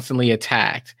constantly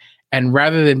attacked. And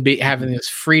rather than having this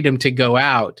freedom to go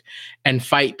out and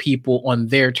fight people on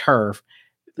their turf,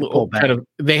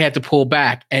 they had to pull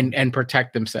back and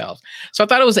protect themselves. So I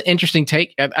thought it was an interesting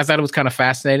take. I thought it was kind of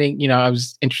fascinating. I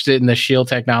was interested in the shield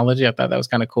technology. I thought that was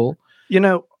kind of cool.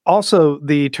 Also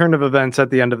the turn of events at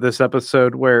the end of this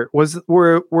episode, where was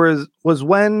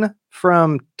Wen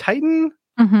from Titan?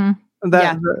 Mm-hmm.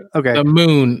 Okay. The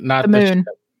moon, not the moon.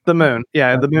 The moon.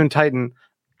 Yeah, the moon Titan.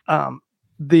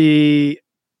 The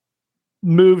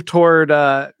move toward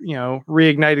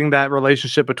reigniting that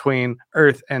relationship between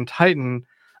Earth and Titan,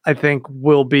 I think,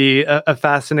 will be a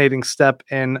fascinating step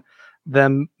in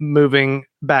them moving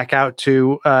back out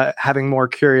to having more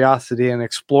curiosity and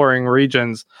exploring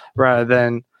regions rather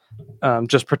than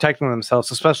just protecting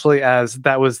themselves, especially as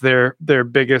that was their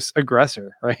biggest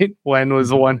aggressor, right? Wen was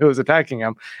the one who was attacking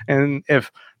them. And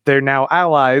if they're now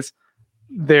allies,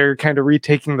 they're kind of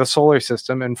retaking the solar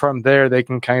system, and from there they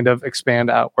can kind of expand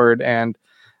outward and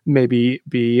maybe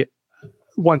be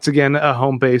once again a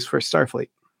home base for Starfleet.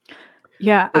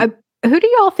 Yeah. Who do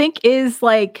y'all think is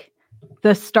like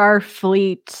the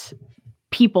Starfleet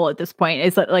people at this point?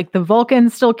 Is it like the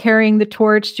Vulcans still carrying the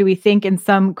torch? Do we think in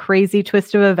some crazy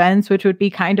twist of events, which would be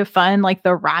kind of fun, like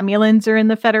the Romulans are in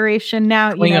the Federation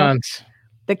now? Klingons.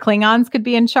 The Klingons could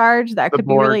be in charge. That could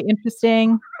be really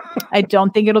interesting. I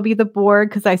don't think it'll be the Borg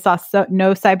because I saw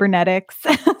no cybernetics.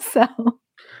 So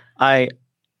I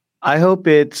hope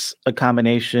it's a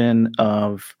combination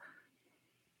of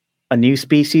a new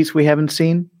species we haven't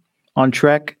seen on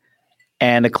Trek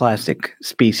and a classic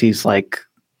species like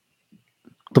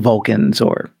the Vulcans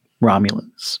or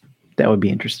Romulans. That would be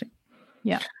interesting.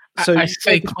 Yeah. So I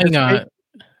say Klingon.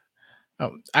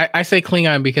 I say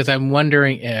Klingon because I'm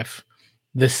wondering if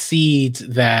the seeds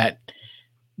that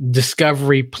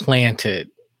Discovery planted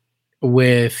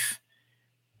with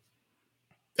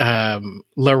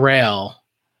L'Rell,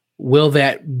 will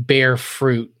that bear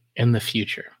fruit in the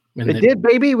future? It did,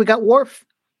 baby. We got Worf.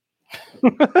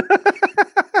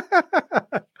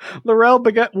 L'Rell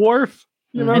begat Worf.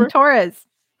 You remember? And Torres.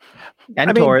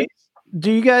 And Torres.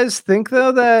 Do you guys think,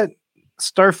 though, that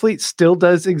Starfleet still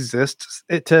does exist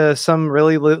to some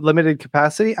really limited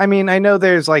capacity? I mean, I know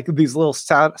there's like these little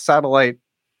satellite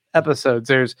episodes.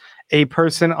 There's a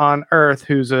person on Earth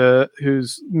whose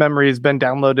memory has been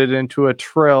downloaded into a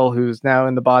Trill, who's now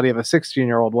in the body of a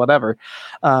 16-year-old, whatever.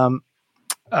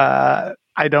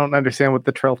 I don't understand what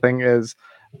the Trill thing is,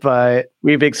 but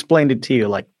we've explained it to you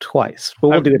like twice, but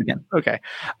we'll do it again. Okay.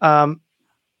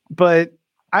 But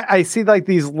I see like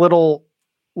these little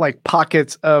like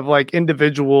pockets of like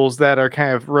individuals that are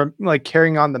kind of like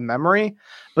carrying on the memory,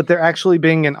 but they're actually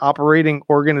being an operating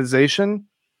organization.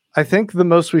 I think the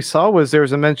most we saw was there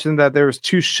was a mention that there was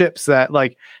 2 ships that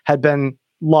like had been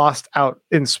lost out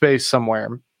in space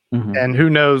somewhere, and who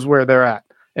knows where they're at,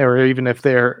 or even if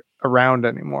they're around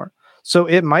anymore. So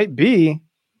it might be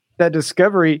that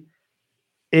Discovery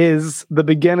is the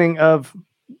beginning of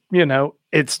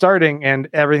it's starting and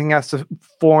everything has to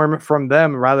form from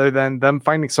them rather than them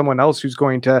finding someone else who's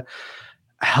going to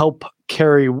help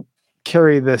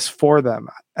carry this for them.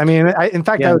 I mean, in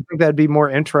fact, I would think that'd be more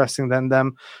interesting than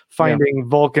them finding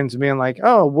Vulcans being like,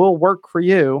 oh, we'll work for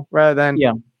you, rather than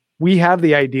we have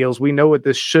the ideals, we know what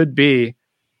this should be,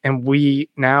 and we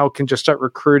now can just start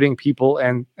recruiting people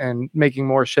and making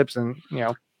more ships. And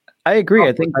I agree.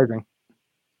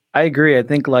 I agree. I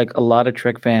think like a lot of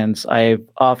Trek fans, I've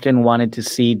often wanted to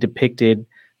see depicted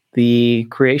the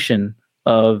creation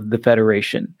of the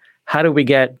Federation. How do we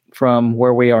get from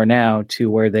where we are now to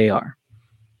where they are?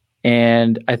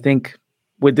 And I think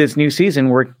with this new season,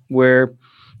 we're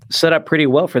set up pretty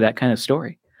well for that kind of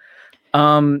story.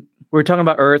 We're talking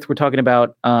about Earth. We're talking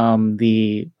about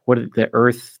the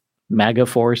Earth Maga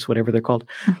Force, whatever they're called.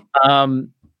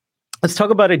 Let's talk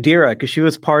about Adira, because she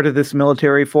was part of this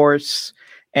military force,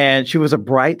 and she was a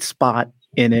bright spot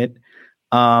in it.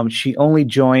 She only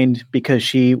joined because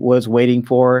she was waiting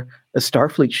for a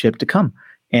Starfleet ship to come,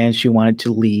 and she wanted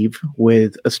to leave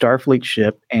with a Starfleet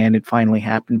ship, and it finally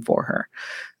happened for her.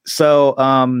 So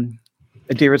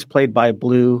Adira is played by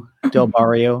Blue Del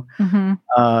Barrio,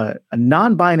 a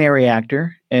non-binary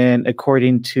actor, and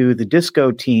according to the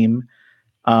Disco team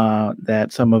that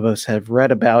some of us have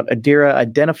read about, Adira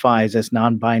identifies as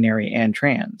non-binary and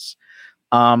trans.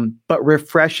 But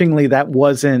refreshingly, that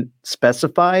wasn't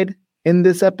specified in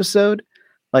this episode,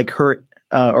 like her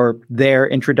or their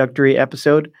introductory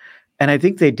episode. And I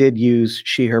think they did use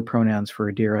she, her pronouns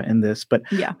for Adira in this, but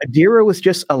Adira was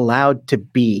just allowed to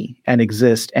be and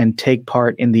exist and take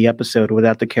part in the episode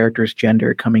without the character's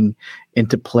gender coming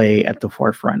into play at the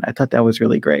forefront. I thought that was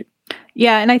really great.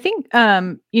 Yeah. And I think,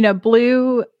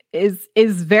 Blue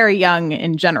is very young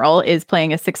in general, is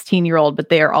playing a 16-year-old, but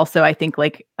they are also, I think,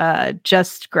 like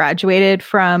just graduated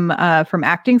from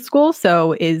acting school.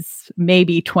 So is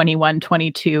maybe 21,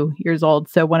 22 years old.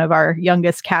 So one of our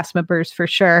youngest cast members for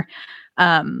sure.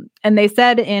 And they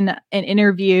said in an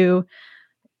interview,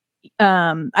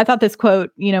 I thought this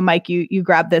quote, Mike, you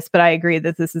grabbed this, but I agree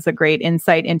that this is a great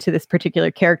insight into this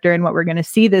particular character and what we're going to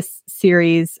see this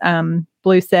series.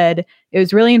 Blue said, "It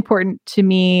was really important to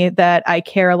me that I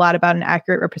care a lot about an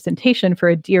accurate representation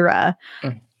for Adira,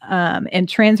 and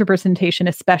trans representation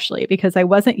especially, because I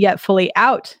wasn't yet fully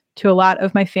out to a lot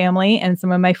of my family and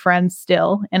some of my friends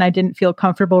still, and I didn't feel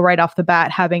comfortable right off the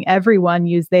bat having everyone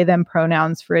use they, them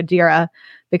pronouns for Adira,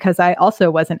 because I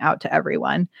also wasn't out to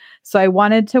everyone. So I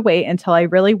wanted to wait until I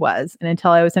really was, and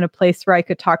until I was in a place where I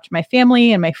could talk to my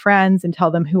family and my friends and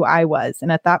tell them who I was.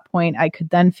 And at that point, I could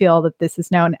then feel that this is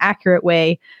now an accurate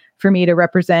way for me to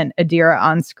represent Adira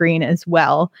on screen as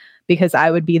well, because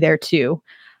I would be there too.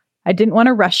 I didn't want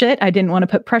to rush it. I didn't want to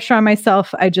put pressure on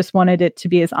myself. I just wanted it to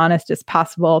be as honest as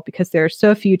possible, because there are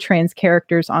so few trans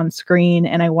characters on screen,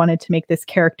 and I wanted to make this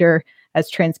character as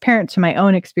transparent to my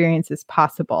own experience as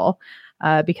possible.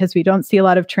 Because we don't see a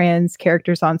lot of trans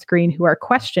characters on screen who are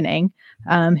questioning,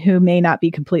 who may not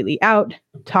be completely out,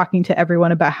 talking to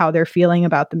everyone about how they're feeling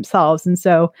about themselves. And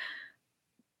so,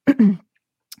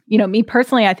 me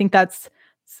personally, I think that's,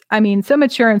 so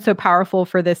mature and so powerful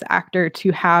for this actor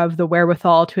to have the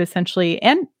wherewithal to essentially,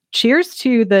 and cheers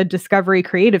to the Discovery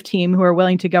creative team who are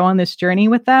willing to go on this journey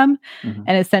with them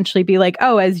and essentially be like,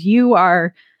 oh, as you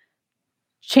are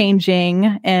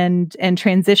changing and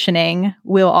transitioning,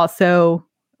 we'll also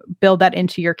build that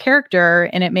into your character.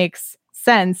 And it makes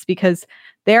sense because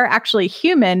they're actually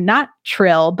human, not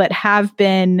Trill, but have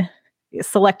been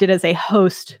selected as a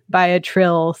host by a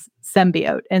Trill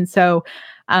symbiote. And so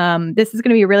this is going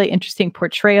to be a really interesting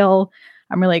portrayal.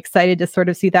 I'm really excited to sort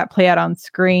of see that play out on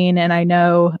screen. And I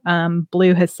know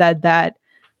Blue has said that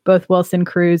both Wilson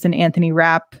Cruz and Anthony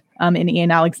Rapp and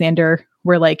Ian Alexander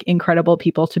were like incredible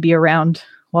people to be around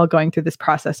while going through this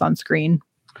process on screen.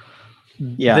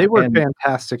 Yeah, they were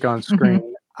fantastic on screen.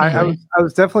 I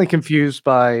was definitely confused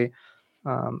by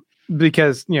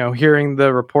because hearing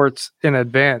the reports in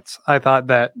advance, I thought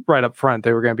that right up front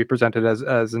they were going to be presented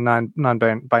as a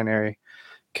non-binary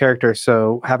character.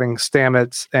 So having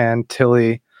Stamets and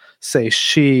Tilly say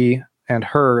she and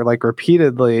her like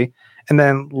repeatedly, and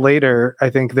then later I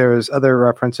think there was other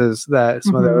references that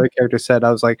some of the other characters said.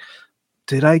 I was like,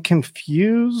 did I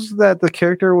confuse that the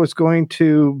character was going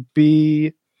to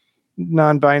be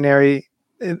non-binary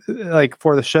like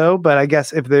for the show? But I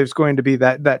guess if there's going to be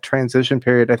that transition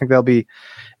period, I think that'll be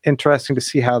interesting to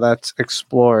see how that's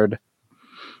explored.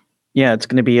 Yeah, it's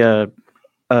going to be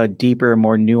a deeper,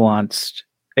 more nuanced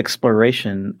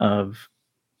exploration of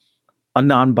a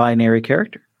non-binary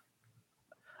character.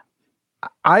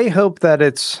 I hope that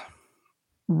it's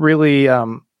really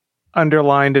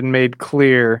underlined and made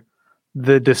clear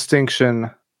the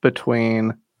distinction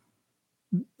between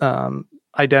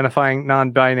identifying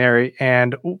non-binary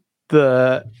and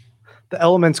the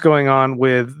elements going on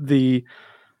with the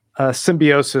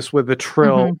symbiosis with the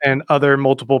Trill and other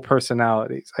multiple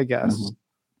personalities, I guess.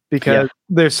 Because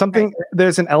there's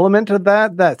an element of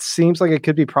that seems like it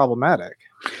could be problematic.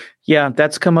 Yeah,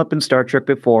 that's come up in Star Trek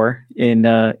before in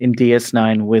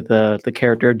DS9 with the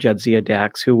character Jadzia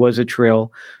Dax, who was a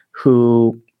Trill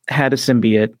who had a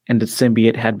symbiote, and the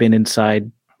symbiote had been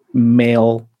inside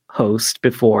male host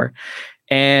before.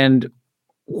 And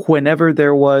whenever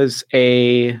there was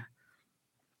a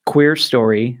queer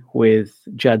story with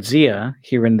Jadzia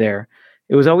here and there,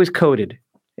 it was always coded.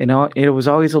 You know, it was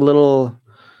always a little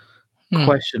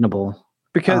questionable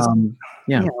because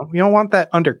you don't want that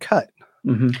undercut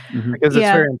because it's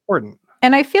very important.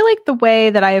 And I feel like the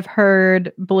way that I have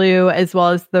heard Blue, as well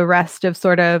as the rest of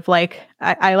sort of like,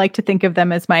 I like to think of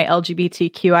them as my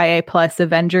LGBTQIA plus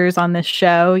Avengers on this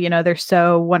show. You know, they're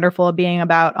so wonderful being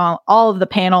about all of the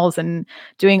panels and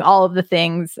doing all of the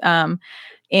things.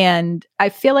 And I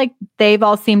feel like they've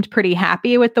all seemed pretty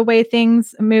happy with the way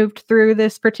things moved through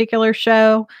this particular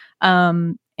show.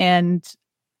 And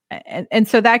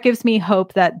so that gives me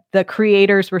hope that the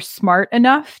creators were smart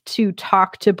enough to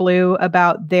talk to Blue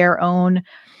about their own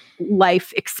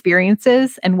life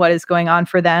experiences and what is going on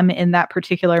for them in that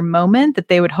particular moment, that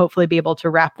they would hopefully be able to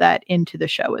wrap that into the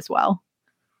show as well.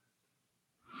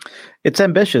 It's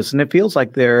ambitious, and it feels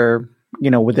like they're, you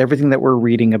know, with everything that we're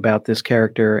reading about this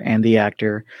character and the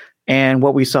actor and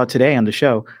what we saw today on the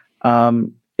show,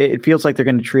 it feels like they're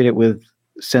going to treat it with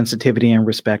sensitivity and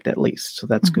respect at least. So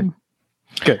that's good.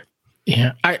 Good.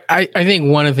 Yeah. I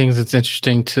think one of the things that's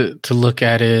interesting to look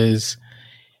at is,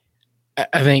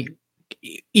 I think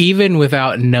even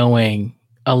without knowing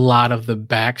a lot of the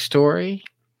backstory,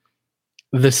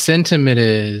 the sentiment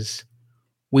is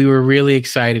we were really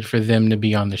excited for them to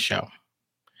be on the show.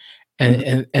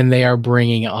 And they are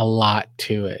bringing a lot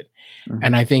to it.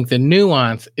 And I think the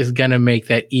nuance is going to make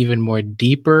that even more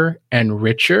deeper and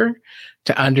richer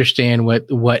to understand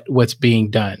what's being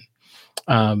done.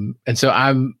 And so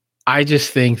I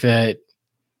just think that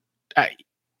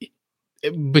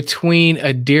between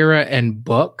Adira and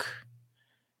Book,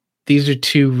 these are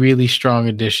two really strong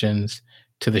additions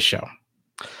to the show.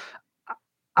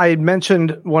 I had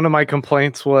mentioned one of my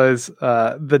complaints was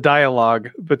the dialogue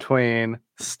between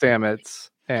Stamets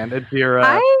and Adira.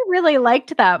 I really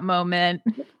liked that moment.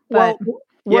 But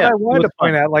what I wanted to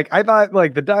point out, like, I thought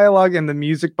like the dialogue and the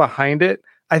music behind it,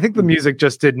 I think the music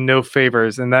just did no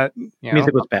favors, and that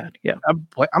music was bad. Yeah, I'm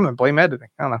gonna blame editing.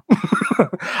 I don't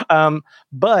know,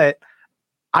 but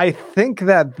I think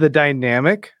that the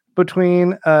dynamic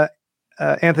between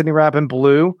Anthony Rapp and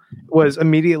Blue was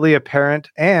immediately apparent,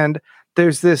 and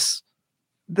there's this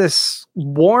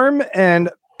warm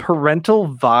and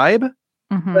parental vibe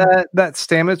that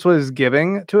Stamets was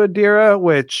giving to Adira,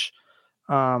 which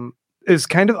is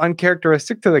kind of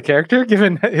uncharacteristic to the character,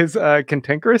 given his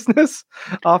cantankerousness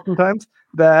oftentimes.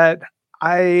 That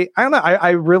I don't know. I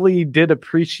really did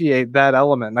appreciate that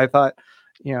element. I thought,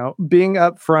 you know, being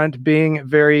upfront, being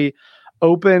very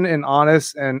open and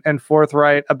honest and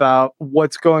forthright about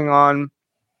what's going on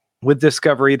with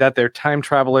Discovery, that they're time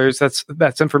travelers.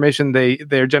 That's information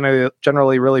they're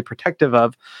generally really protective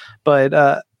of, but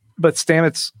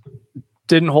Stamets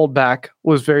didn't hold back,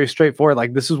 was very straightforward.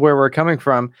 Like, this is where we're coming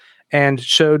from, and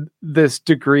showed this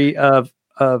degree of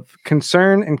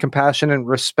concern and compassion and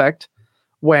respect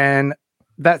when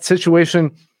that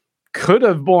situation could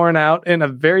have borne out in a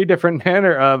very different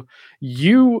manner of,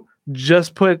 you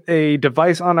just put a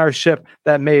device on our ship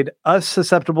that made us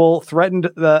susceptible, threatened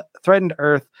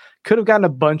Earth, could have gotten a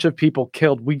bunch of people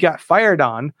killed. We got fired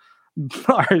on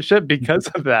our ship because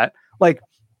of that. Like,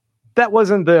 that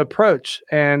wasn't the approach.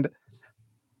 And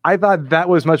I thought that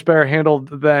was much better handled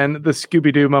than the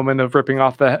Scooby-Doo moment of ripping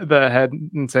off the head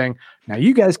and saying, now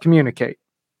you guys communicate.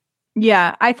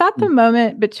 Yeah, I thought the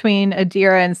moment between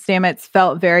Adira and Stamets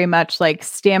felt very much like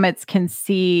Stamets can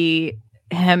see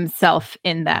himself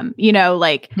in them. You know,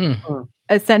 like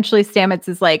essentially Stamets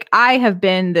is like, I have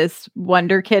been this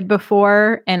wonder kid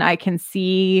before, and I can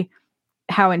see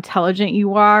how intelligent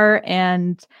you are,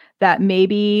 and that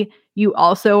maybe you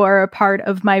also are a part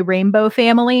of my rainbow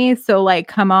family. So like,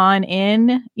 come on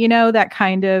in, you know, that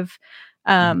kind of,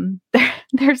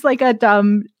 there's like a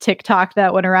dumb TikTok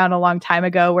that went around a long time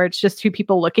ago where it's just two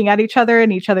people looking at each other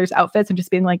in each other's outfits and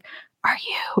just being like, are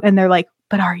you? And they're like,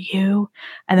 but are you?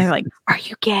 And they're like, are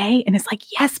you gay? And it's like,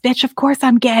 yes, bitch, of course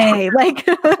I'm gay. Like,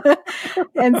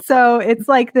 and so it's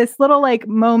like this little like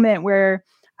moment where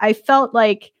I felt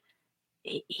like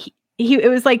it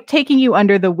was like taking you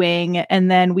under the wing,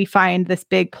 and then we find this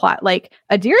big plot. Like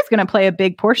Adira's going to play a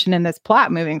big portion in this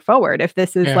plot moving forward. If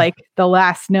this is like the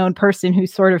last known person who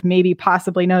sort of maybe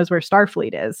possibly knows where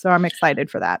Starfleet is, so I'm excited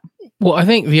for that. Well, I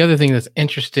think the other thing that's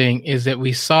interesting is that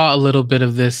we saw a little bit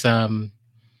of this. Maybe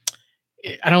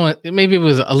it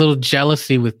was a little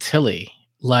jealousy with Tilly.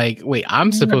 Like, wait,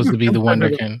 I'm supposed to be the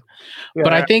Wonderkin. Yeah.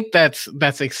 But I think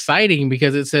that's exciting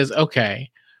because it says,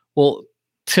 okay, well,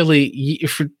 Tilly,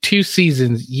 for 2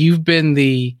 seasons, you've been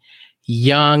the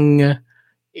young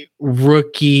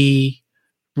rookie,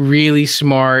 really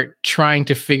smart, trying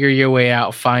to figure your way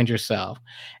out, find yourself.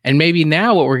 And maybe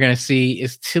now what we're going to see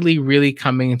is Tilly really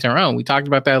coming into her own. We talked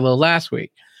about that a little last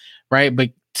week, right?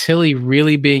 But Tilly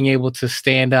really being able to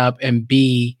stand up and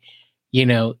be,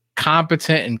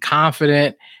 competent and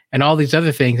confident and all these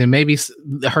other things. And maybe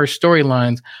her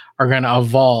storylines are going to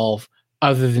evolve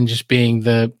other than just being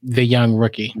the young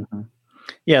rookie. Mm-hmm.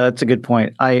 Yeah, that's a good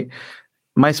point.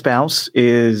 My spouse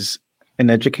is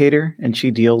an educator and she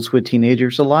deals with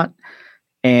teenagers a lot.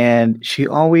 And she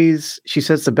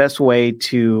says the best way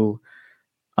to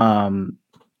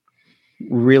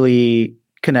really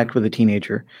connect with a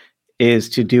teenager is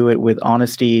to do it with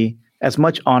honesty, as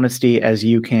much honesty as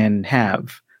you can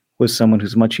have with someone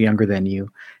who's much younger than you,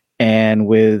 and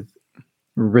with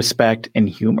respect and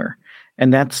humor.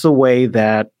 And that's the way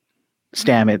that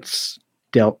Stamets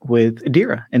dealt with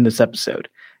Adira in this episode.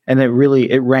 And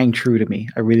it rang true to me.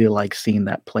 I really like seeing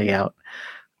that play out.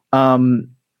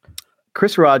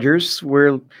 Chris Rogers,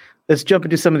 let's jump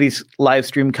into some of these live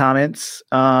stream comments.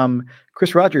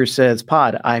 Chris Rogers says,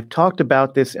 Pod, I've talked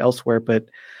about this elsewhere, but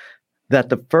that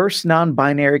the first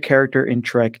non-binary character in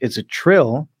Trek is a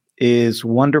Trill is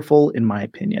wonderful in my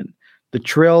opinion. The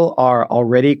Trill are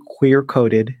already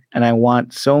queer-coded, and I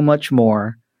want so much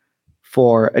more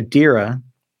for Adira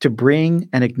to bring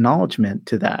an acknowledgement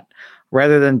to that,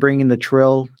 rather than bringing the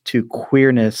Trill to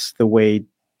queerness the way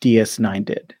DS9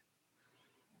 did.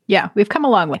 Yeah, we've come a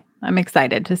long way. I'm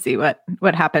excited to see what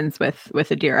happens with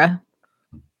Adira.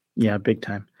 Yeah, big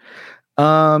time.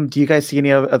 Do you guys see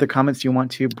any other comments you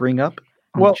want to bring up?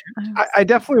 Well, I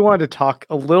definitely wanted to talk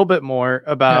a little bit more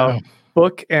about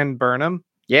Book and Burnham.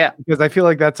 Yeah, because I feel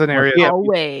like that's an area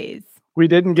always we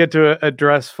didn't get to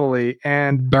address fully.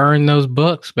 And burn those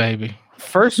books, baby.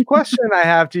 First question I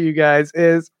have to you guys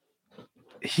is,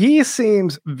 he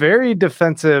seems very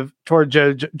defensive toward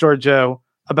Georgiou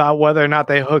about whether or not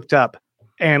they hooked up,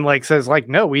 and says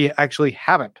no, we actually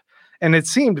haven't. And it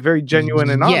seemed very genuine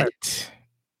and honest.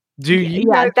 Do you?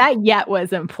 Yeah, that yet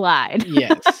was implied.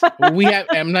 Yes, we have.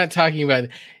 I'm not talking about.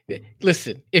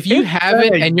 Listen, if you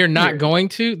haven't and you're not going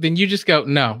to, then you just go,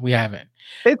 no, we haven't.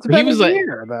 It's been a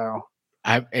year, though.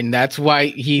 And that's why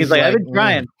he's like, I've been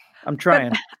trying. I'm trying.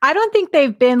 But I don't think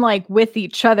they've been with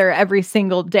each other every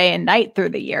single day and night through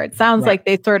the year. It sounds like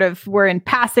they sort of were in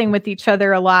passing with each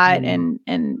other a lot and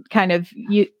kind of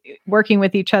working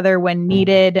with each other when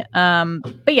needed.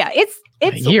 But yeah, it's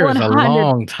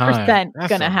 100%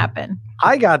 going to happen.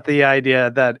 I got the idea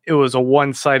that it was a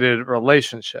one-sided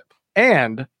relationship,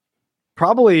 and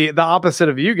probably the opposite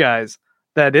of you guys,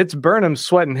 that it's Burnham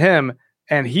sweating him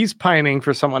and he's pining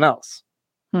for someone else.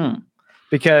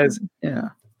 Because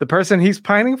the person he's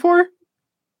pining for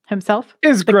himself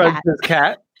is Grug's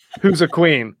cat, who's a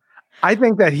queen. I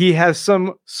think that he has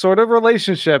some sort of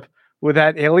relationship with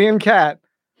that alien cat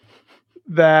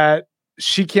that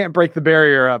she can't break the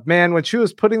barrier of. Man, when she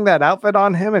was putting that outfit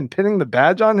on him and pinning the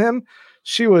badge on him,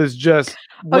 she was just...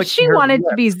 she wanted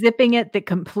to be zipping it the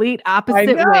complete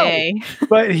opposite way.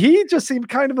 But he just seemed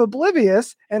kind of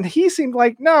oblivious, and he seemed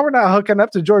like, no, we're not hooking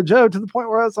up to Georgiou, to the point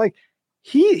where I was like,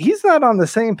 he's not on the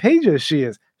same page as she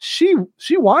is. She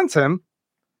wants him.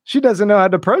 She doesn't know how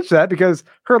to approach that because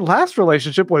her last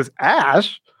relationship was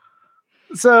Ash.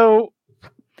 So...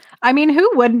 I mean, who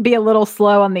wouldn't be a little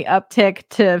slow on the uptick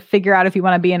to figure out if you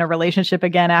want to be in a relationship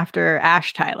again after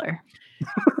Ash Tyler?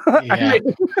 Yeah.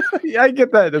 I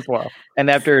get that as well.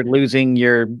 And after losing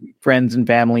your friends and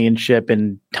family and ship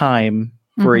and time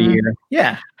for a year.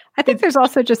 Yeah. I think there's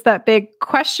also just that big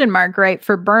question mark, right?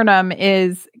 For Burnham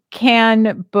is,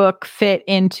 can Book fit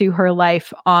into her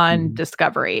life on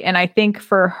Discovery? And I think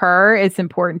for her, it's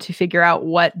important to figure out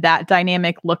what that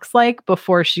dynamic looks like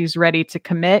before she's ready to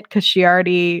commit, because she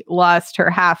already lost her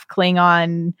half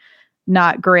Klingon,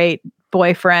 not great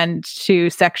boyfriend to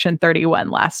Section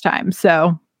 31 last time.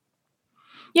 So,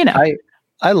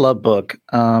 I love Book.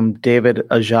 David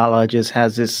Ajala just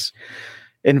has this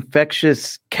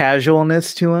infectious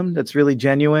casualness to him that's really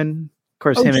genuine. Of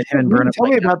course, him and Burnham. Tell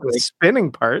me about the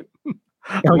spinning part.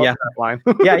 Oh yeah, that line.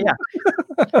 yeah.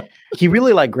 He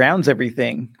really like grounds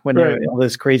everything when all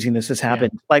this craziness has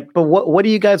happened. Like, but what do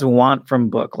you guys want from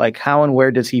Book? Like, how and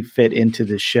where does he fit into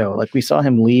this show? Like, we saw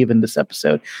him leave in this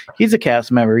episode. He's a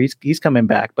cast member. He's coming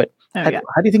back, but how do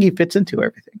you think he fits into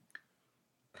everything?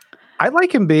 I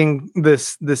like him being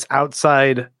this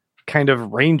outside kind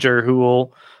of ranger who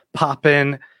will pop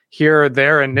in here or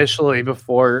there initially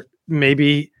before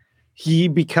maybe he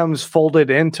becomes folded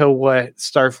into what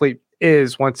Starfleet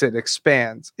is once it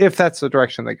expands, if that's the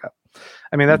direction they go.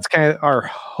 I mean, that's kind of our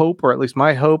hope, or at least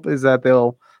my hope, is that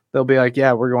they'll be like,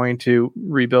 yeah, we're going to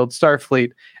rebuild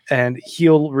Starfleet, and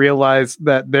he'll realize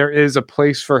that there is a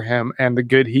place for him and the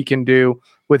good he can do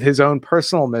with his own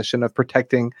personal mission of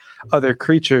protecting other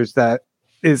creatures that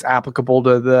is applicable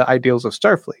to the ideals of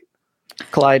Starfleet.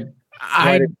 Clyde,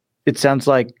 it sounds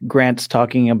like Grant's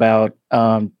talking about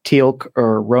Teal'c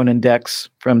or Ronan Dex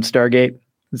from Stargate.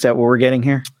 Is that what we're getting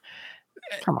here?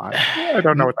 Come on. I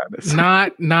don't know what that is.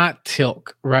 Not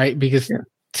Teal'c, right? Because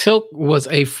Teal'c was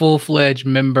a full-fledged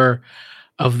member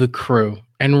of the crew,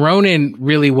 and Ronan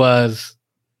really was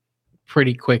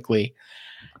pretty quickly.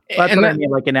 That's what I mean,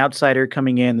 like an outsider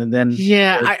coming in, and then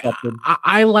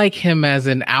I like him as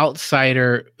an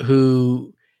outsider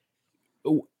who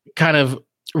kind of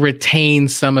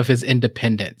retains some of his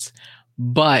independence,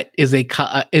 but is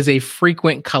a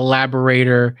frequent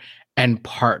collaborator and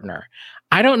partner.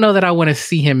 I don't know that I want to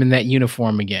see him in that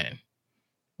uniform again,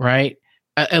 right?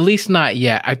 At least not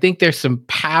yet. I think there's some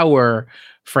power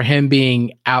for him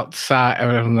being outside.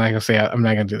 I'm not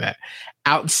gonna do that.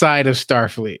 Outside of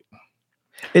Starfleet.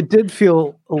 It did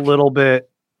feel a little bit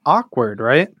awkward,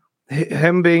 right?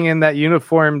 Him being in that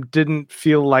uniform didn't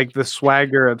feel like the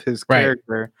swagger of his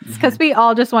character. It's because we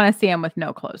all just want to see him with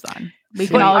no clothes on. We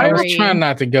can all I agree. was trying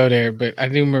not to go there, but I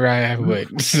knew Mariah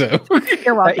would. So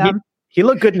you're welcome. He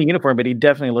looked good in the uniform, but he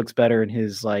definitely looks better in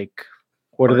his, like,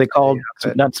 what are they called?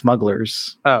 Not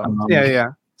smugglers. Oh,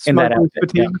 yeah. In that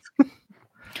outfit. Yeah.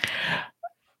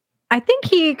 I think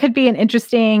he could be an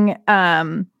interesting,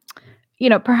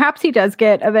 perhaps he does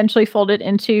get eventually folded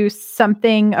into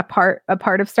something, a part of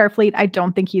Starfleet. I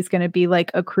don't think he's going to be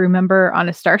like a crew member on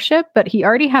a starship, but he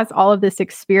already has all of this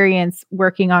experience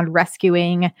working on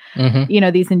rescuing,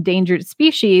 these endangered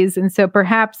species. And so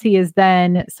perhaps he is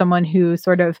then someone who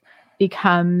sort of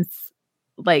becomes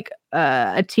like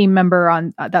a team member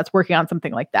on that's working on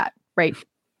something like that, right?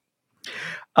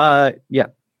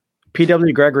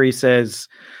 P.W. Gregory says,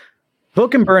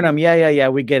 Book and Burnham, yeah,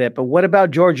 we get it. But what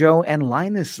about Georgiou and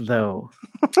Linus, though?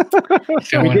 We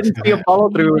didn't see a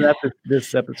follow through with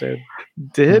this episode.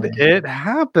 Did it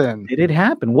happen? Did it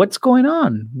happen? What's going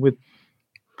on with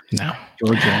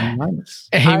Georgiou and Linus?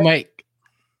 Hey, Mike,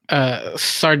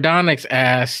 Sardonyx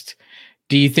asked,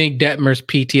 do you think Detmer's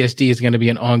PTSD is going to be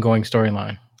an ongoing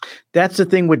storyline? That's the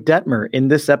thing with Detmer. In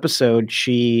this episode,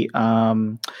 she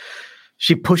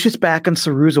pushes back on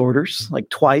Saru's orders like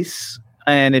twice,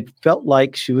 and it felt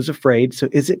like she was afraid. So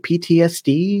is it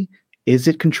PTSD? Is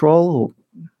it control?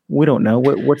 We don't know.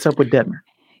 What's up with Detmer?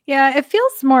 Yeah, it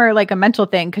feels more like a mental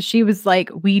thing because she was like,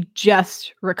 we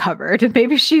just recovered. And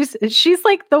maybe she's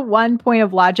like the one point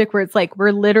of logic where it's like,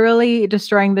 we're literally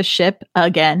destroying the ship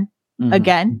again, but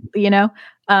I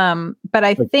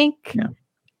think... Yeah.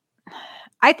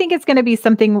 I think it's going to be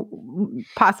something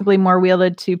possibly more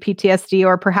wielded to PTSD,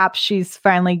 or perhaps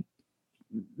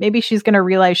maybe she's going to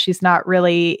realize she's not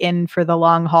really in for the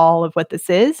long haul of what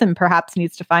this is, and perhaps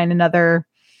needs to find another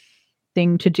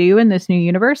thing to do in this new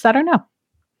universe. I don't know.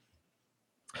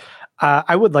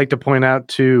 I would like to point out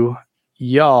to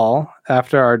y'all,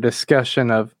 after our discussion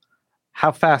of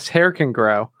how fast hair can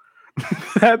grow,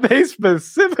 that they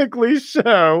specifically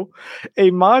show a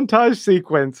montage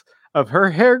sequence of her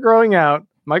hair growing out,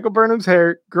 Michael Burnham's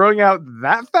hair growing out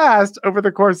that fast over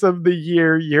the course of the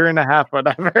year and a half,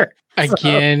 whatever.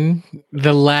 Again,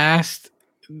 the last...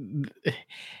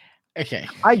 Okay.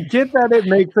 I get that it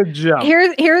makes a jump.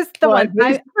 Here's the one.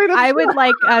 I would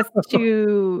like us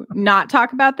to not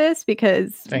talk about this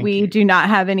because we do not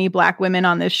have any Black women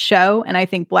on this show. And I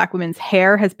think Black women's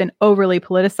hair has been overly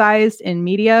politicized in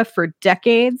media for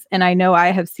decades. And I know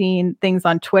I have seen things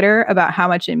on Twitter about how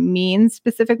much it means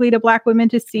specifically to Black women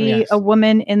to see a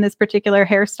woman in this particular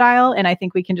hairstyle. And I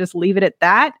think we can just leave it at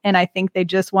that. And I think they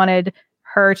just wanted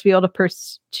her to be able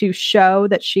to show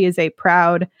that she is a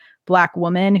proud Black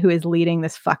woman who is leading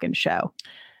this fucking show.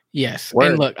 Yes.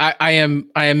 Word. And look, I am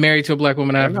married to a Black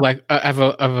woman. I have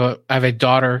a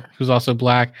daughter who's also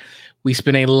Black. We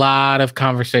spend a lot of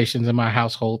conversations in my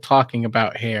household talking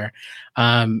about hair.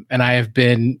 And I have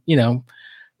been,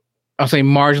 I'll say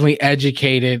marginally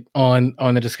educated on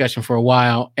the discussion for a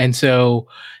while. And so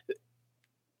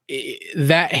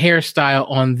that hairstyle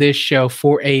on this show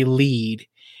for a lead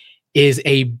is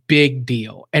a big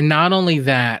deal. And not only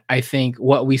that, I think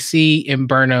what we see in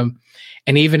Burnham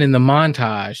and even in the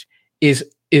montage is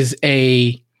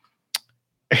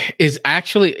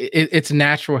actually it's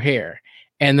natural hair.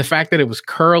 And the fact that it was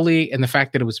curly and the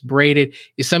fact that it was braided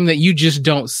is something that you just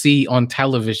don't see on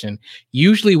television.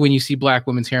 Usually when you see Black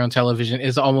women's hair on television,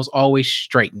 it's almost always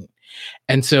straightened.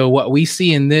 And so what we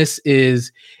see in this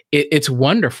is it's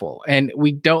wonderful. And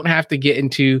we don't have to get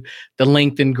into the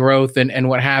length and growth and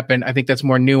what happened. I think that's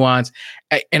more nuanced.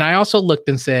 And I also looked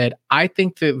and said, I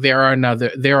think that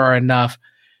there are enough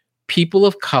people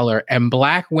of color and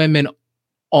Black women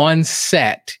on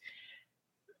set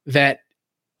that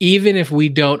even if we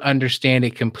don't understand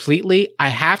it completely, I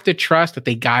have to trust that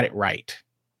they got it right.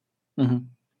 Mm-hmm.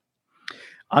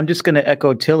 I'm just going to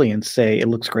echo Tilly and say it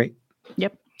looks great.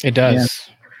 Yep. It does.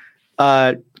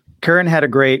 Yeah. Curran had a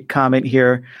great comment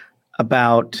here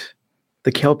about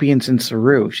the Kelpians and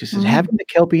Saru. She says, having the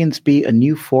Kelpians be a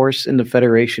new force in the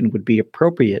Federation would be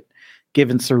appropriate,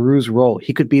 given Saru's role.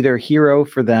 He could be their hero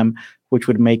for them, which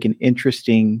would make an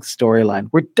interesting storyline.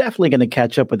 We're definitely going to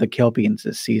catch up with the Kelpians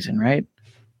this season, right?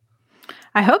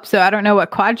 I hope so. I don't know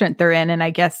what quadrant they're in, and I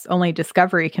guess only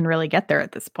Discovery can really get there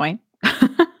at this point.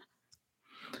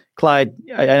 Clyde,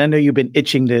 I know you've been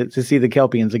itching to see the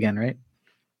Kelpians again, right?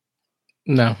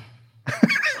 No.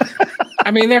 I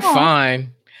mean, they're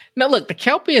fine. No, look, the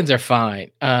Kelpians are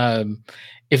fine.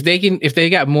 If they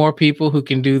got more people who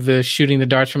can do the shooting the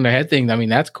darts from their head thing, I mean,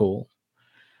 that's cool.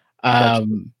 I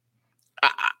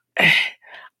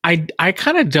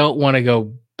kind of don't want to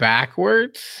go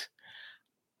backwards.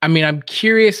 I mean, I'm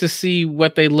curious to see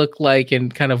what they look like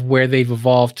and kind of where they've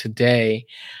evolved today.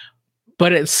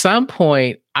 But at some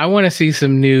point, I want to see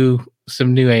some new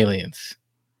aliens.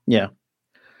 Yeah.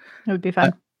 It would be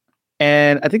fun.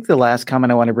 And I think the last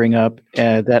comment I want to bring up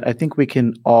that I think we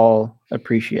can all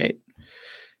appreciate.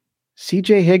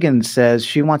 CJ Higgins says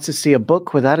she wants to see a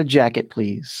book without a jacket,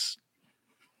 please.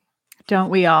 Don't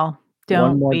we all?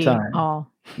 Don't One more we time. all?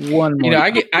 One more.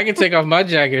 I can take off my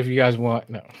jacket if you guys want.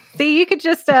 No. See, you could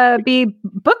just be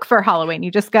book for Halloween. You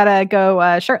just gotta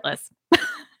go shirtless.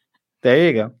 There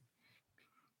you go.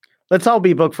 Let's all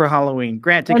be booked for Halloween.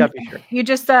 Grant, take off your shirt. You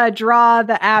just draw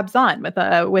the abs on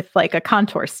with like a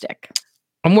contour stick.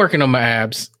 I'm working on my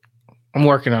abs. I'm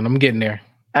getting there.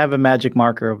 I have a magic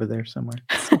marker over there somewhere.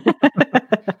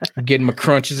 I'm getting my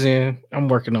crunches in. I'm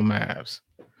working on my abs.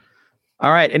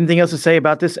 All right. Anything else to say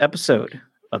about this episode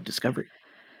of Discovery?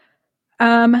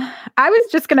 I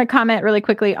was just going to comment really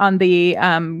quickly on the,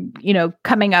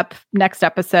 coming up next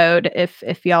episode,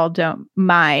 if y'all don't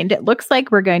mind. It looks like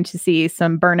we're going to see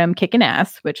some Burnham kicking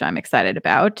ass, which I'm excited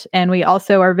about. And we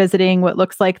also are visiting what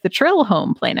looks like the Trill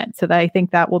home planet. So I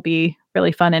think that will be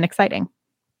really fun and exciting.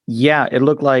 Yeah, it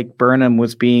looked like Burnham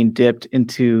was being dipped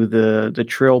into the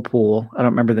Trill pool. I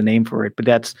don't remember the name for it, but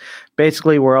that's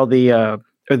basically where all the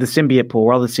symbiote pool,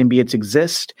 where all the symbiotes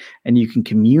exist, and you can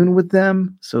commune with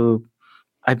them. So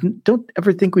I don't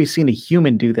ever think we've seen a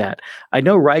human do that. I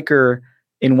know Riker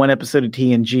in one episode of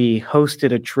TNG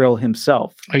hosted a Trill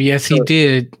himself. Oh, yes, he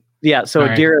did. Yeah, so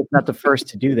Right. Adira is not the first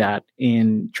to do that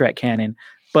in Trek canon,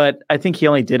 but I think he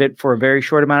only did it for a very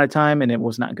short amount of time, and it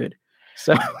was not good.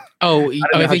 So,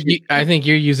 I think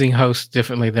you're using host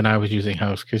differently than I was using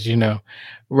host because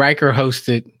Riker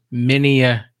hosted many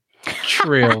a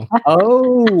Trill.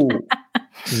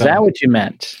 Is that what you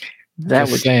meant? That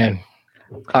was saying.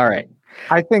 All right.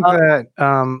 I think that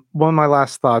one of my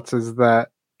last thoughts is that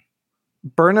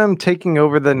Burnham taking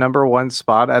over the number one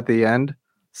spot at the end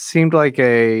seemed like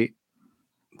a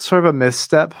sort of a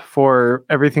misstep for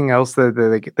everything else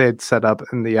that they had set up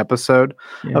in the episode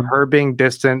of her being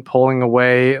distant, pulling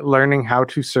away, learning how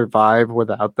to survive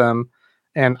without them,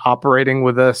 and operating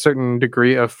with a certain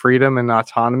degree of freedom and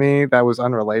autonomy that was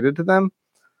unrelated to them.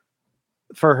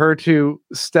 For her to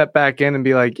step back in and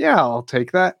be like, yeah, I'll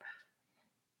take that.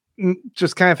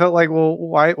 Just kind of felt like, well,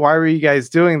 why were you guys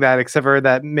doing that? Except for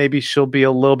that maybe she'll be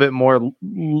a little bit more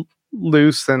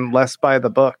loose and less by the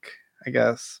book, I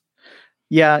guess.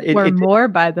 Yeah. More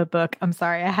by the book. I'm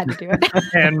sorry, I had to do it.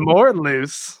 And more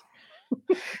loose.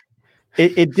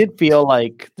 It did feel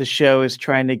like the show is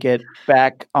trying to get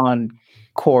back on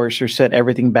course or set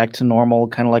everything back to normal,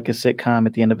 kind of like a sitcom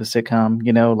at the end of a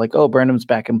sitcom, like, oh, Burnham's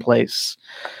back in place,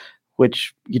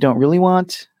 which you don't really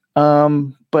want.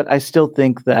 But I still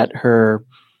think that her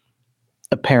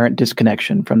apparent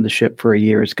disconnection from the ship for a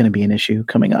year is going to be an issue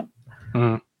coming up.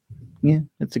 Yeah,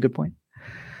 that's a good point.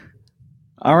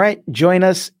 All right. Join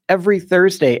us every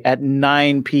Thursday at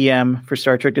 9 p.m. for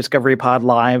Star Trek Discovery Pod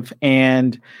Live.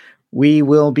 And we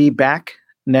will be back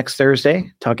next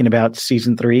Thursday talking about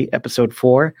season 3, episode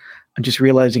 4. I'm just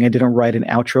realizing I didn't write an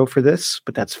outro for this,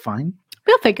 but that's fine.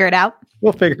 We'll figure it out.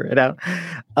 We'll figure it out.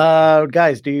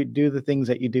 Guys, do you do the things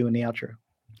that you do in the outro?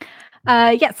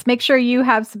 Yes, make sure you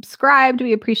have subscribed.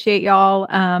 We appreciate y'all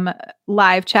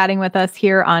live chatting with us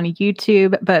here on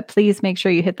YouTube, but please make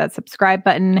sure you hit that subscribe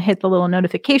button, hit the little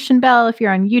notification bell if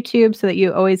you're on YouTube so that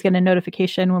you always get a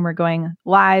notification when we're going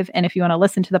live. And if you want to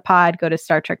listen to the pod, go to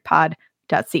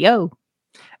StarTrekPod.co.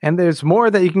 And there's more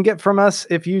that you can get from us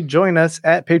if you join us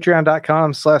at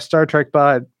patreon.com/Star Trek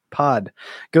Pod.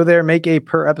 Go there, make a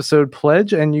per episode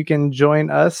pledge, and you can join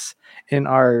us in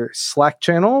our Slack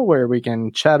channel where we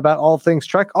can chat about all things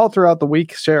Trek all throughout the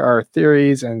week, share our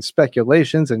theories and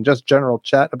speculations, and just general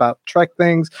chat about Trek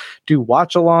things, do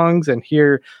watch-alongs, and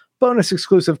hear bonus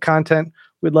exclusive content.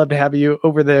 We'd love to have you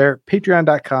over there,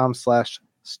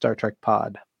 patreon.com/Star Trek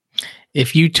Pod.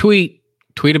 If you tweet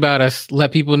about us,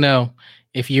 let people know.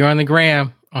 If you're on the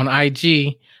gram, on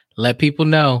IG, let people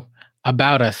know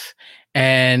about us.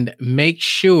 And make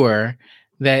sure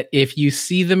that if you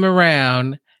see them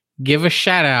around, give a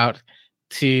shout out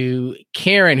to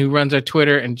Karen, who runs our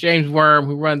Twitter, and James Worm,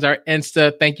 who runs our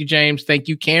Insta. Thank you, James. Thank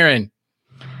you, Karen.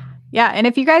 Yeah, and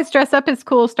if you guys dress up as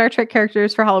cool Star Trek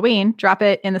characters for Halloween, drop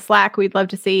it in the Slack. We'd love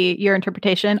to see your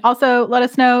interpretation. Also, let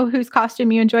us know whose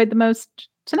costume you enjoyed the most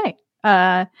tonight.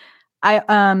 I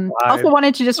also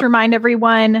wanted to just remind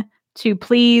everyone to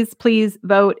please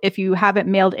vote. If you haven't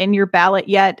mailed in your ballot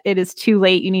yet, it is too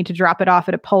late. You need to drop it off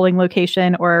at a polling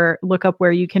location or look up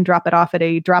where you can drop it off at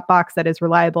a drop box that is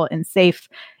reliable and safe.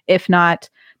 If not,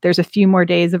 there's a few more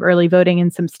days of early voting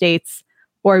in some states,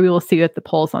 or we will see you at the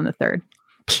polls on the 3rd.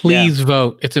 Please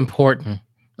vote. It's important.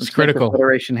 It's critical. Make the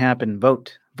federation happen.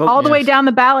 Vote. All the way down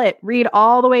the ballot. Read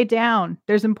all the way down.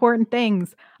 There's important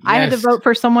things. Yes. I had to vote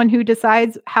for someone who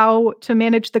decides how to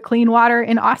manage the clean water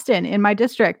in Austin, in my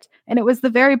district. And it was the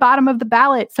very bottom of the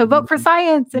ballot. So vote for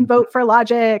science and vote for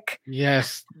logic.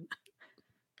 Yes.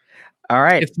 All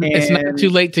right. It's not too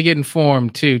late to get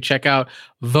informed, too. Check out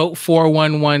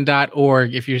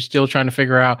vote411.org if you're still trying to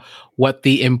figure out what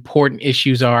the important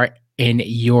issues are in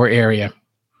your area.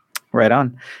 Right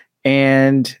on.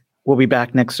 And we'll be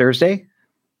back next Thursday,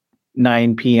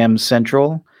 9 p.m.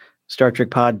 Central,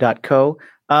 StarTrekPod.co.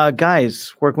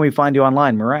 Guys, where can we find you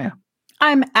online, Mariah?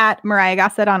 I'm at Mariah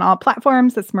Gossett on all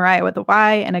platforms. That's Mariah with a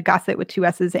Y and a Gossett with 2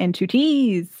 S's and 2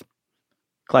 T's.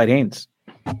 Clyde Haynes.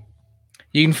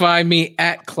 You can find me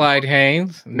at Clyde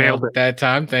Haynes. Nailed it that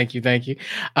time. Thank you.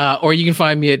 Or you can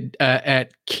find me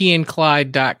at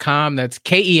KeianClyde.com. That's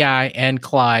KEIN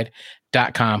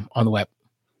Clyde.com on the web.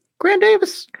 Grant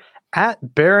Davis.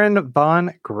 At Baron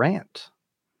Von Grant.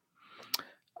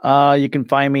 You can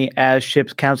find me as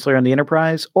Ship's Counselor on the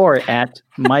Enterprise or at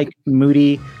Mike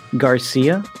Moody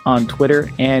Garcia on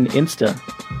Twitter and Insta.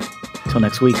 Till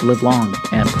next week, live long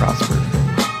and prosper.